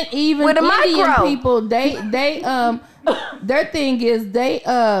hitting it even with a Indian micro. people, they their thing is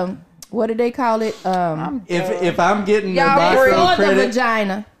what do they call it? If I'm getting the Y'all micro agree. For the credit,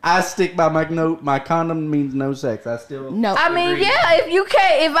 vagina. I stick by my condom means no sex. I still No. I mean, yeah, if you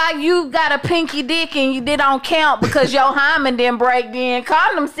can't, you got a pinky dick and they don't count because your hymen didn't break, then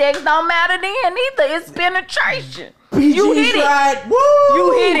condom sex don't matter then either. It's penetration. You hit it. Right. Woo!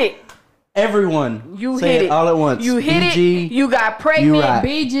 You hit it. Everyone, You say hit it it all at once. You hit BG, it. You got pregnant. you right.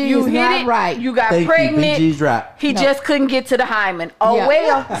 BG You is hit not it. right. You got Thank pregnant. you. BG's right. He No. just couldn't get to the hymen. Oh Yeah.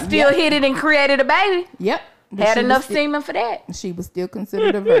 well, still hit it and created a baby. Yep. But Had she was enough still- semen for that. She was still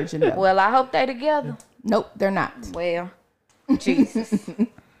considered a virgin. Though. Well, I hope they together. Nope, they're not. Well, Jesus.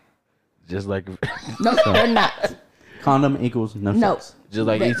 Just like Nope, they're not. Condom equals no No. sex. just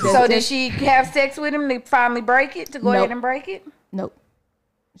like They- each So did she have sex with him to finally break it? To go ahead Nope. and break it? Nope.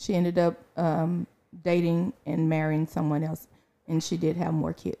 She ended up dating and marrying someone else, and she did have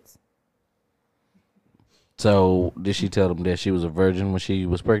more kids. So did she tell them that she was a virgin when she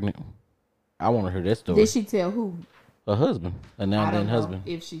was pregnant? I want to hear that story. Did she tell who? Her husband, a now I and then don't know husband.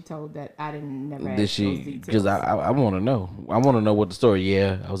 if she told that. I didn't never. Did ask she? those details. Because I want to know. I want to know what the story.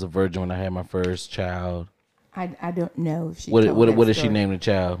 Yeah, I was a virgin when I had my first child. I don't know if she. What told what that what did she story. name the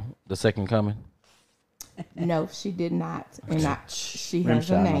child? The second coming. No, she did not, and she Rim has a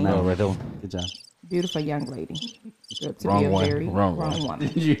shot on name. that Oh, right there. Good job. Beautiful young lady. Grew up to Wrong be a one. very Wrong wrong one. woman.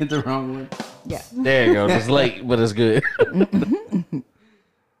 Did you hit the wrong one? Yeah. There you go. It's late, but it's good.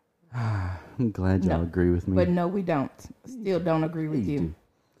 I'm glad y'all No. agree with me. But no, we don't. Still don't agree with Yeah, you you.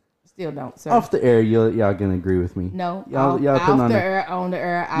 Still don't, sir. Off the air, y'all gonna agree with me. No, y'all off putting on the the, air, on the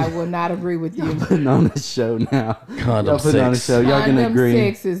air, I will not agree with you. putting on the show now. Condom Y'all putting on the sex. show. Y'all gonna Condom agree.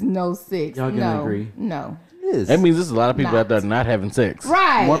 sex is no sex. Y'all gonna no, agree. No. It is. That means there's a lot of people out there Not. not having sex.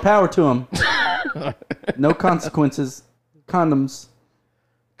 Right. More power to them. No consequences. Condoms.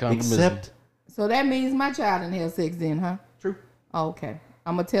 Condom is- Except So that means my child didn't have sex then, huh? True. Oh, okay.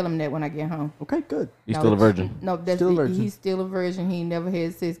 I'm gonna tell him that when I get home. Okay, good. He's still a virgin. No, that's still a virgin. He's still a virgin. He never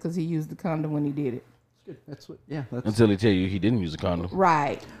had sex because he used the condom when he did it. Good. That's what. Yeah. That's Until he tell you he didn't use a condom.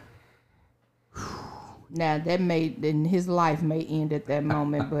 Right. Now then his life may end at that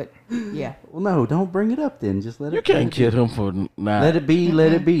moment, but yeah. Well, no, don't bring it up then. Just let it. You can't kill him for not. Let it be.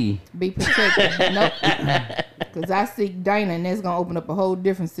 Let it be. Be protected. Nope. Because I seek Dana, and that's gonna open up a whole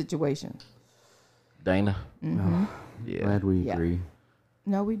different situation. Dana. Mm-hmm. Yeah. Glad we agree.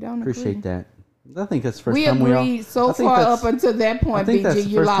 No, we don't Appreciate agree. that. I think that's the first We time we all. agreed so far up until that point, think that's BG. the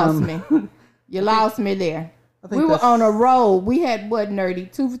You first lost time- me. You lost me there. think We were that's- on a roll. We had what,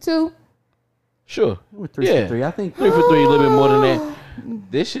 Nerdy? 2 for 2? Sure. With 3 Yeah. for 3, I think. 3 for 3, a little bit more than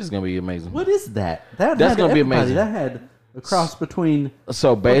that. This shit's gonna be amazing. What is that? That's gonna be amazing. That had a cross between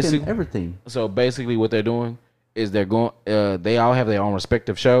So basically, everything. So basically, what they're doing is they're going. They all have their own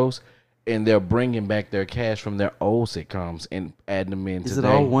respective shows, and they're bringing back their cast from their old sitcoms and adding them in. Is today.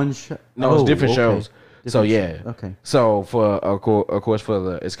 it all one show? No, it's different shows. So yeah. Okay. So for of course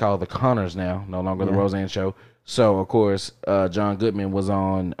for it's called the Connors now, no longer the Roseanne Show. So of course, John Goodman was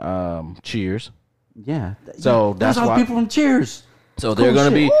on Cheers. Yeah. So that's that's all why. people from Cheers. So they're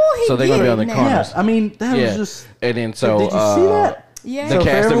gonna be. Ooh, So they're gonna be on the now. Connors. Yeah. I mean, that Yeah. was just. And then so Did you see that? Yeah. The So for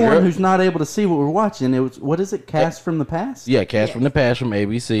cast of everyone Girl- who's not able to see what we're watching, it was what is it? Cast from the past. Yeah, cast from the past from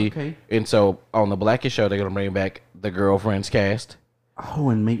ABC. Okay. And so on the Blackish show, they're gonna bring back the Girlfriends cast. Oh,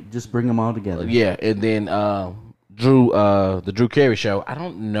 and just bring them all together. Yeah, and then the Drew Carey show. I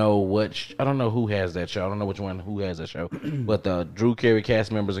don't know I don't know who has that show. I don't know which one who has that show. But the Drew Carey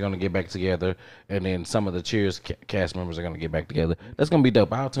cast members are gonna get back together, and then some of the Cheers cast members are gonna get back together. That's gonna be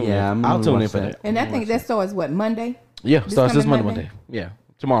dope. I'll tune Yeah, in. I'm I'll gonna tune in watch for that. that. And I think that starts, what, Monday? Yeah, starts this coming Monday. Yeah,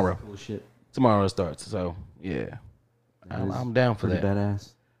 tomorrow. Bullshit. Tomorrow it starts. So yeah, I'm down for Pretty that. badass.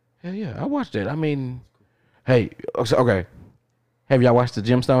 Hell yeah, I watched it. I mean, hey, okay. Have y'all watched the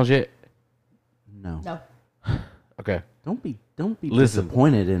Gemstones yet? No. No. Okay. Don't be Listen.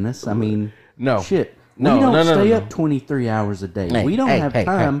 disappointed in us. I mean, No. shit. No, we don't no, no, stay no, up 23 hours a day. Hey, we don't hey, have hey,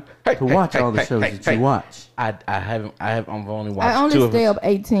 time hey, to hey, watch hey, all the hey, shows hey, that you hey. watch. I've only watched I only two of stay them. up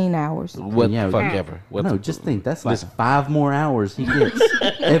 18 hours. What Yeah, the fuck yeah. ever? What No, the, just think that's like Listen. 5 more hours he gets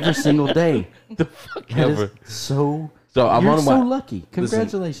every single day. the fuck That is ever. so. So I've you're only so watched- lucky.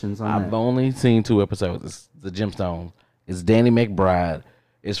 Congratulations on I've that. only seen 2 episodes. It's the Gemstone. It's Danny McBride.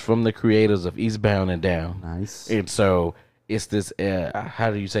 It's from the creators of Eastbound and Down. Nice. And so it's this.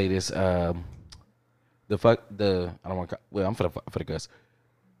 How do you say this? I don't want to. Well, I'm for the cuss.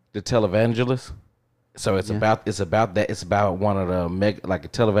 The televangelist. So it's about that. It's about one of the like a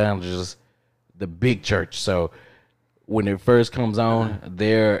televangelist, the big church. So when it first comes on,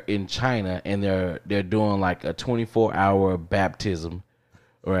 they're in China and they're doing like a 24-hour baptism,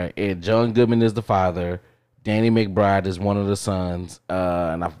 right? And John Goodman is the father. Danny McBride is one of the sons,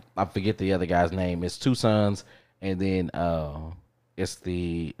 and I forget the other guy's name. It's 2 sons, and then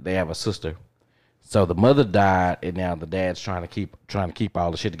they have a sister. So the mother died, and now the dad's trying to keep all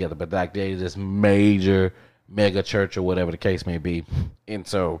the shit together. But like there's this major mega church or whatever the case may be, and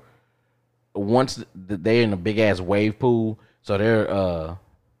so once they're in a big ass wave pool, so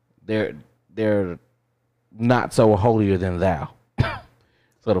they're not so holier than thou.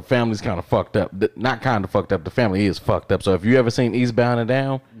 So the family's kind of fucked up. Not kind of fucked up. The family is fucked up. So if you ever seen Eastbound and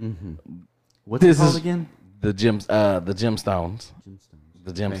Down, What's it this called is again? the Gemstones.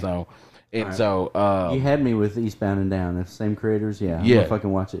 The Gemstone. And so You had me with Eastbound and Down. The same creators. Yeah. I'm Yeah. gonna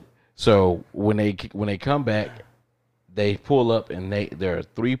fucking watch it. So when they come back, they pull up and there are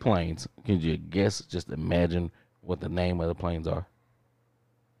 3 planes. Can you guess? Just imagine what the name of the planes are.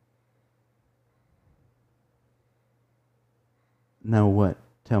 No, what?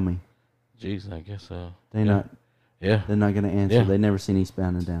 Tell me. Jeez, I guess They're not. Yeah, They're not gonna answer. Yeah. They never seen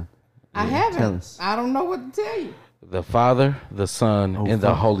Eastbound and Down. I haven't. Tell us. I don't know what to tell you. the Father, the Son, and the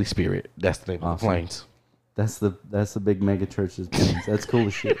fuck. Holy Spirit. That's the name of the Awesome. planes. That's the big mega church's planes. That's cool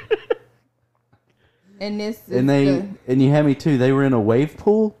as shit. And this is And you had me too. They were in a wave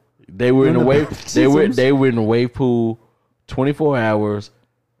pool. They were in a the wave. baptisms? They were in a wave pool, 24 hours,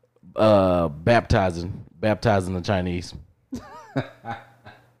 baptizing the Chinese.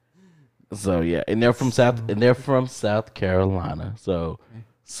 So yeah, and they're from South Carolina. So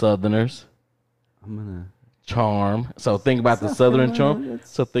Southerners I'm gonna. charm. So think about the South Southern Carolina, charm. that's-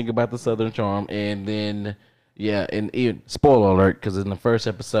 So think about the Southern charm, and then yeah, and even spoiler alert, because in the first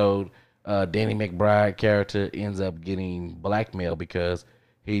episode, Danny McBride character ends up getting blackmailed because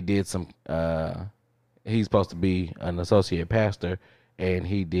he did some. He's supposed to be an associate pastor, and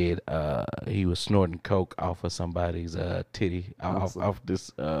he he was snorting coke off of somebody's titty, off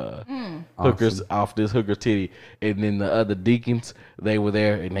this hooker titty, and then the other deacons, they were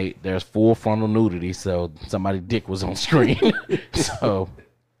there, and there's full frontal nudity, so somebody's dick was on screen. So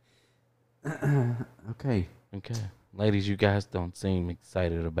okay, ladies, you guys don't seem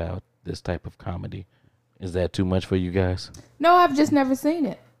excited about this type of comedy. Is that too much for you guys? No, I've just never seen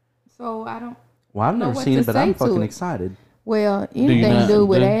it, so I don't. Well, I've never seen it, but I'm fucking excited. Well, anything to do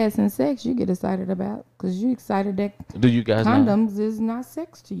with ass and sex, you get excited about because you're excited that condoms is not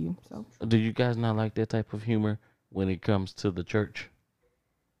sex to you. So, do you guys not like that type of humor when it comes to the church?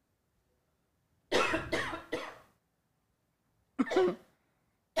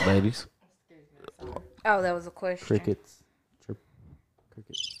 Ladies? Oh, that was a question. Crickets.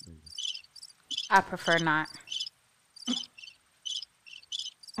 I prefer not.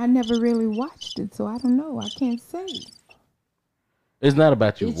 I never really watched it, so I don't know. I can't say. It's not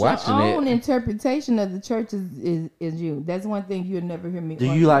about you watching your it. own interpretation of the church is you. That's one thing you'll never hear me.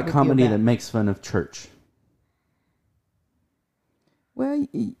 Do you like comedy that makes fun of church? Well,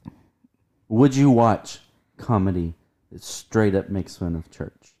 would you watch comedy that straight up makes fun of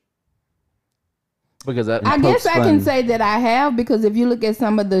church? Because I guess I can say that I have, because if you look at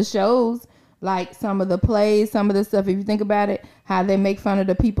some of the shows, like some of the plays, some of the stuff, if you think about it, how they make fun of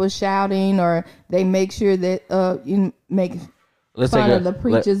the people shouting, or they make sure that you make fun of the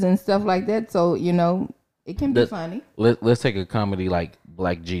preachers and stuff like that. So, you know, it can be funny. Let's take a comedy like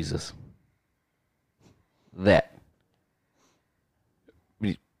Black Jesus. That.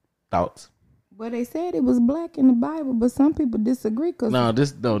 Thoughts? Well, they said it was black in the Bible, but some people disagree.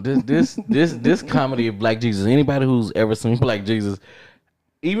 This comedy of Black Jesus. Anybody who's ever seen Black Jesus,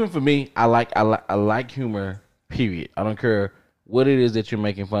 even for me, I like humor. Period. I don't care what it is that you're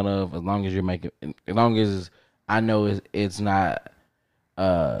making fun of, as long as I know it's not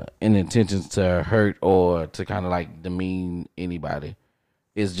in intentions to hurt or to kind of like demean anybody.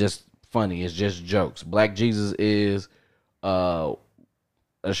 It's just funny. It's just jokes. Black Jesus is a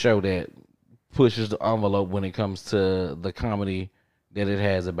show that pushes the envelope when it comes to the comedy that it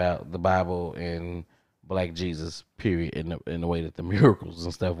has about the Bible and Black Jesus, period, in the way that the miracles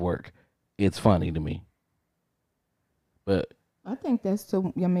and stuff work. It's funny to me. But I think that's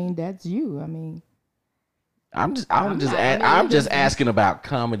that's you. I mean, I'm just asking about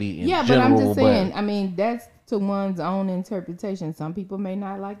comedy in general. Yeah, but I'm just saying. I mean, that's to one's own interpretation. Some people may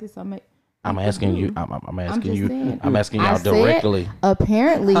not like it. I'm asking you. I'm asking you. I'm asking y'all directly.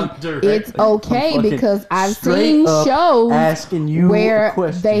 Apparently, it's okay because I've seen shows asking you where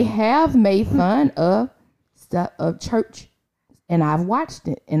they have made fun of stuff of church, and I've watched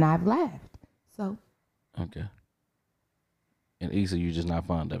it and I've laughed. So okay. And Issa, you just not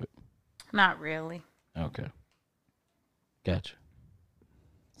fond of it? Not really. Okay. Gotcha.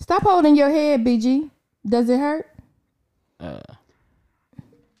 Stop holding your head, BG. Does it hurt?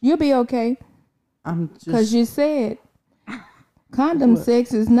 You'll be okay. Because you said condom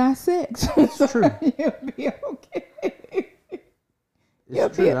sex is not sex. It's true. You'll be okay.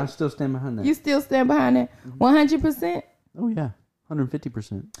 It's true. I still stand behind that. You still stand behind that? 100%? Oh, yeah.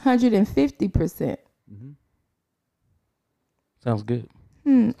 150%. 150%. Mm-hmm. Sounds good.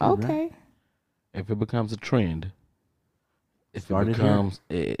 Okay. If it becomes a trend, it started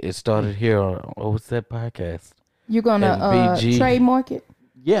here on what's that podcast? You're gonna trademark it?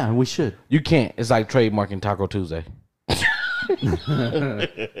 Yeah, we should. You can't. It's like trademarking Taco Tuesday.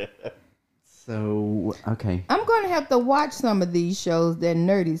 So okay, I'm gonna have to watch some of these shows that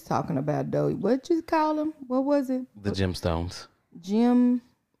Nerdy's talking about. Though, what you call them? What was it? The Gemstones.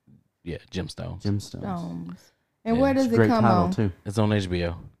 Yeah, Gemstones. And where does it come on? Too. It's on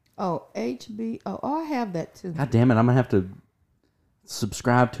HBO. Oh, HBO. Oh, I have that too. God damn it! I'm gonna have to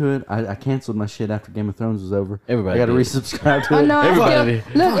subscribe to it. I canceled my shit after Game of Thrones was over. Everybody I got to resubscribe to it. No, everybody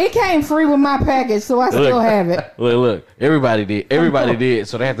look, it came free with my package, so I still have it. Look, everybody did. Everybody did.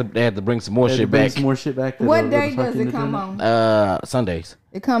 So they had to bring some more shit back. Some more shit back. What day does it come on? Sundays.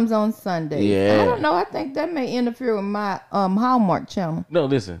 It comes on Sundays. Yeah. I don't know. I think that may interfere with my Hallmark channel. No,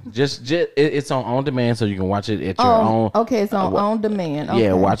 listen. Just it's on demand, so you can watch it at your own. Okay, it's on demand. Okay.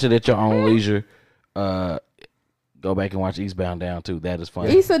 Yeah, watch it at your own leisure. Go back and watch Eastbound Down too. That is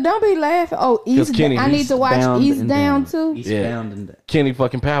funny. Issa, don't be laughing. Oh, I need to watch Eastbound too. Eastbound and Down. Kenny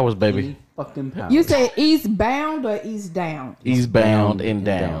fucking Powers, baby. Kenny fucking Powers. You said Eastbound or Eastdown? Eastbound and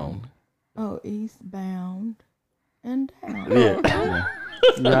Down. Oh, Eastbound and Down. Yeah.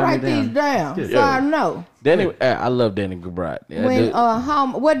 Write these down so I know. Danny, I love Danny Gilbride.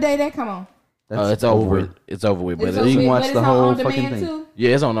 What day that come on? It's over. It's over with. But you can watch the whole fucking thing. Too?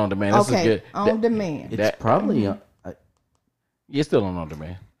 Yeah, it's on demand. Okay, on demand. It's probably Yeah, still on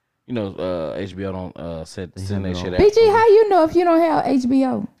demand. You know, HBO don't send that shit out. BG, how you know if you don't have HBO?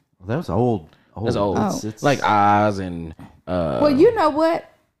 Well, that was old. That's old. It's like Oz and. Well, you know what?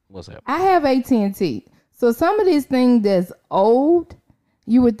 What's that? I have AT&T, so some of these things that's old,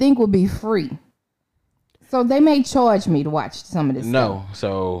 you would think would be free. So they may charge me to watch some of this. No, stuff.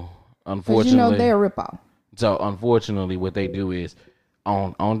 so unfortunately, you know they're a ripoff. So unfortunately, what they do is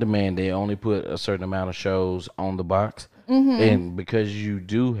on demand. They only put a certain amount of shows on the box, and because you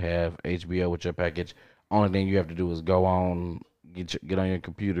do have HBO with your package, only thing you have to do is go on, get on your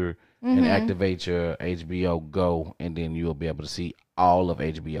computer and activate your HBO Go, and then you'll be able to see all of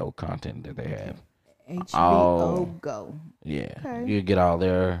HBO content that they have. HBO Go. Yeah, Okay. you get all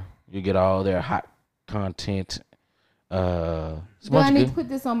their hot content. Do I need to put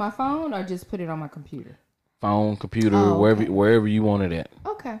this on my phone or just put it on my computer? Phone, computer, wherever you want it at.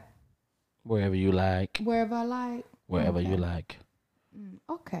 Okay. Wherever you like. Wherever I like. Wherever you like.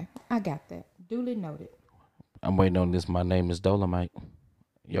 Okay, I got that. Duly noted. I'm waiting on this. My name is Dolomite.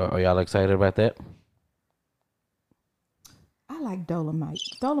 Are y'all excited about that? I like Dolomite.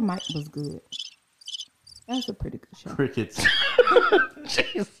 Dolomite was good. That's a pretty good show. Crickets.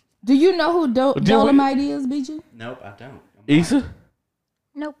 Jeez. Do you know who Dolomite is, BG? Nope, I don't. Issa?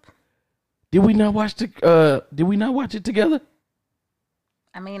 Nope. Did we not watch it together?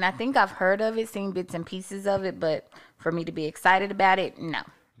 I mean, I think I've heard of it, seen bits and pieces of it, but for me to be excited about it, no.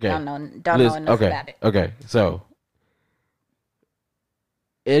 Okay. Don't know enough about it. Okay, so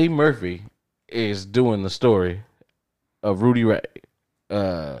Eddie Murphy is doing the story of Rudy Ray.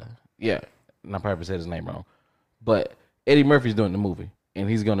 Yeah, and I probably said his name wrong, but Eddie Murphy's doing the movie, and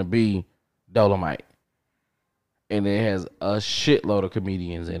he's gonna be Dolomite, and it has a shitload of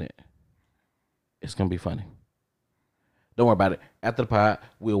comedians in it. It's gonna be funny. Don't worry about it. After the pod,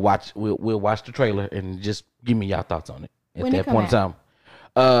 we'll watch the trailer and just give me y'all thoughts on it at When that it come point in time.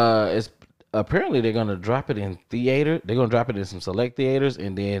 It's apparently they're gonna drop it in theater. They're gonna drop it in some select theaters,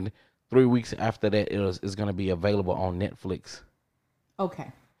 and then 3 weeks after that, it's gonna be available on Netflix.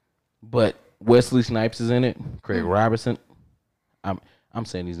 Okay. But Wesley Snipes is in it. Craig Robinson. I'm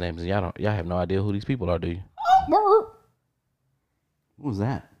saying these names, and y'all have no idea who these people are, do you? What was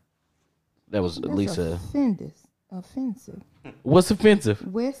that? That was That's Lisa. Offensive. What's offensive?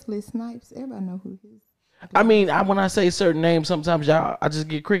 Wesley Snipes. Everybody know who he is. I mean, when I say certain names, sometimes I just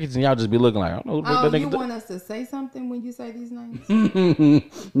get crickets, and y'all just be looking like, I don't know what Oh, that you nigga want us to say something when you say these names?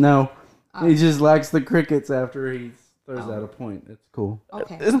 No. He just likes the crickets after he throws out a point. It's cool.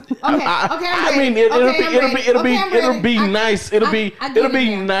 Okay. I mean, it'll be nice. It'll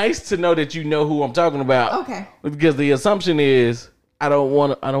be nice to know that you know who I'm talking about. Okay. Because the assumption is I don't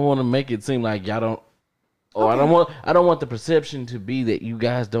want to make it seem like y'all don't. Or I don't want the perception to be that you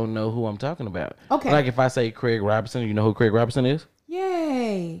guys don't know who I'm talking about. Okay. Like if I say Craig Robinson, you know who Craig Robinson is?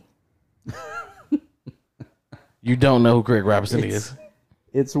 Yay. You don't know who Craig Robinson is.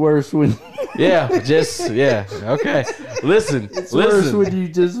 It's worse when Okay. Listen. worse when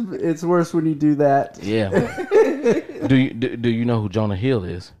you it's worse when you do that. Yeah. Do you know who Jonah Hill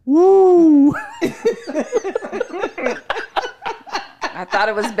is? Woo! I thought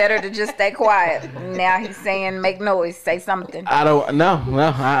it was better to just stay quiet. Now he's saying, make noise, say something. I don't know.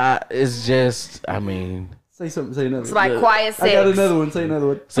 It's just, I mean, Say something, say another. It's like quiet sex. I got another one, say another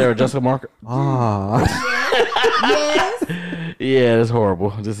one. Sarah Jessica Parker. Yes. Yeah, it's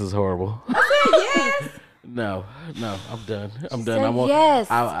horrible. This is horrible. Yes. No, I'm done. Said yes.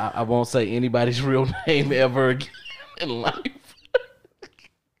 I won't say anybody's real name ever again in life.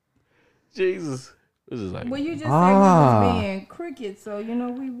 Jesus. This is like, Well, you just said we was being crickets, so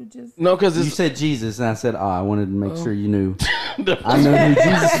we would just. no, because You said Jesus, and I said, I wanted to make sure you knew. I know who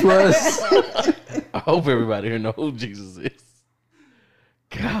Jesus was. I hope everybody here know who Jesus is.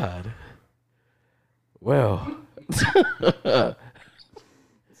 God. Well. It's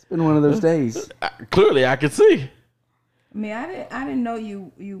been one of those days. Clearly, I can see. I mean, I didn't know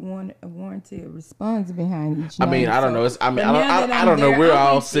you warranted a response behind each. I mean, I don't know. I don't know. We're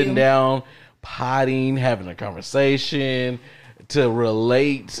all sitting down, potting, having a conversation to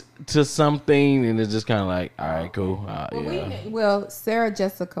relate to something, and it's just kind of like, all right, cool. Well, Sarah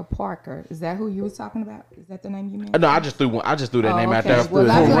Jessica Parker, is that who you was talking about? Is that the name you meant? No, I just threw that name out there for I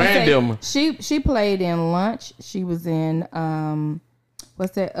was gonna random. say, she played in Lunch. She was in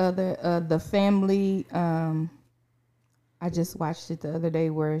what's that other the Family? I just watched it the other day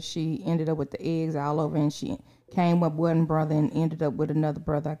where she ended up with the eggs all over, and she came up with one brother and ended up with another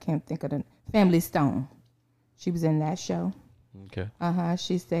brother. I can't think of the Family Stone. She was in that show. Okay.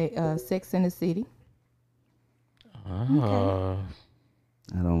 She said Sex in the City. I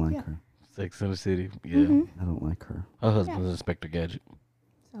don't like her. Sex in the City. Yeah. I don't like her. Her husband's Inspector Gadget.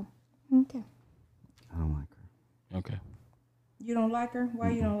 So, okay. I don't like her. Okay. You don't like her?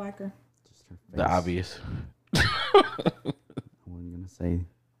 Why you don't like her? Just her face. The obvious. I wasn't gonna say.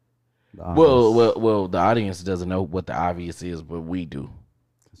 The obvious. Well. The audience doesn't know what the obvious is, but we do.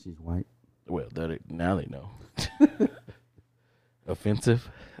 'Cause she's white. Well, now they know. Offensive.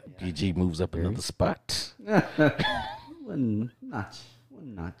 PG moves up another spot. One notch.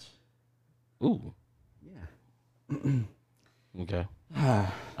 Ooh. Yeah. Okay.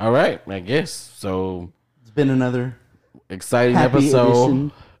 All right. I guess so. It's been another exciting happy episode.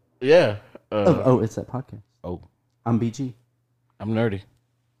 Edition Yeah. It's that podcast. Oh. I'm BG. I'm Nerdy.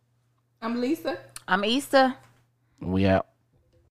 I'm Lisa. I'm Issa. We out.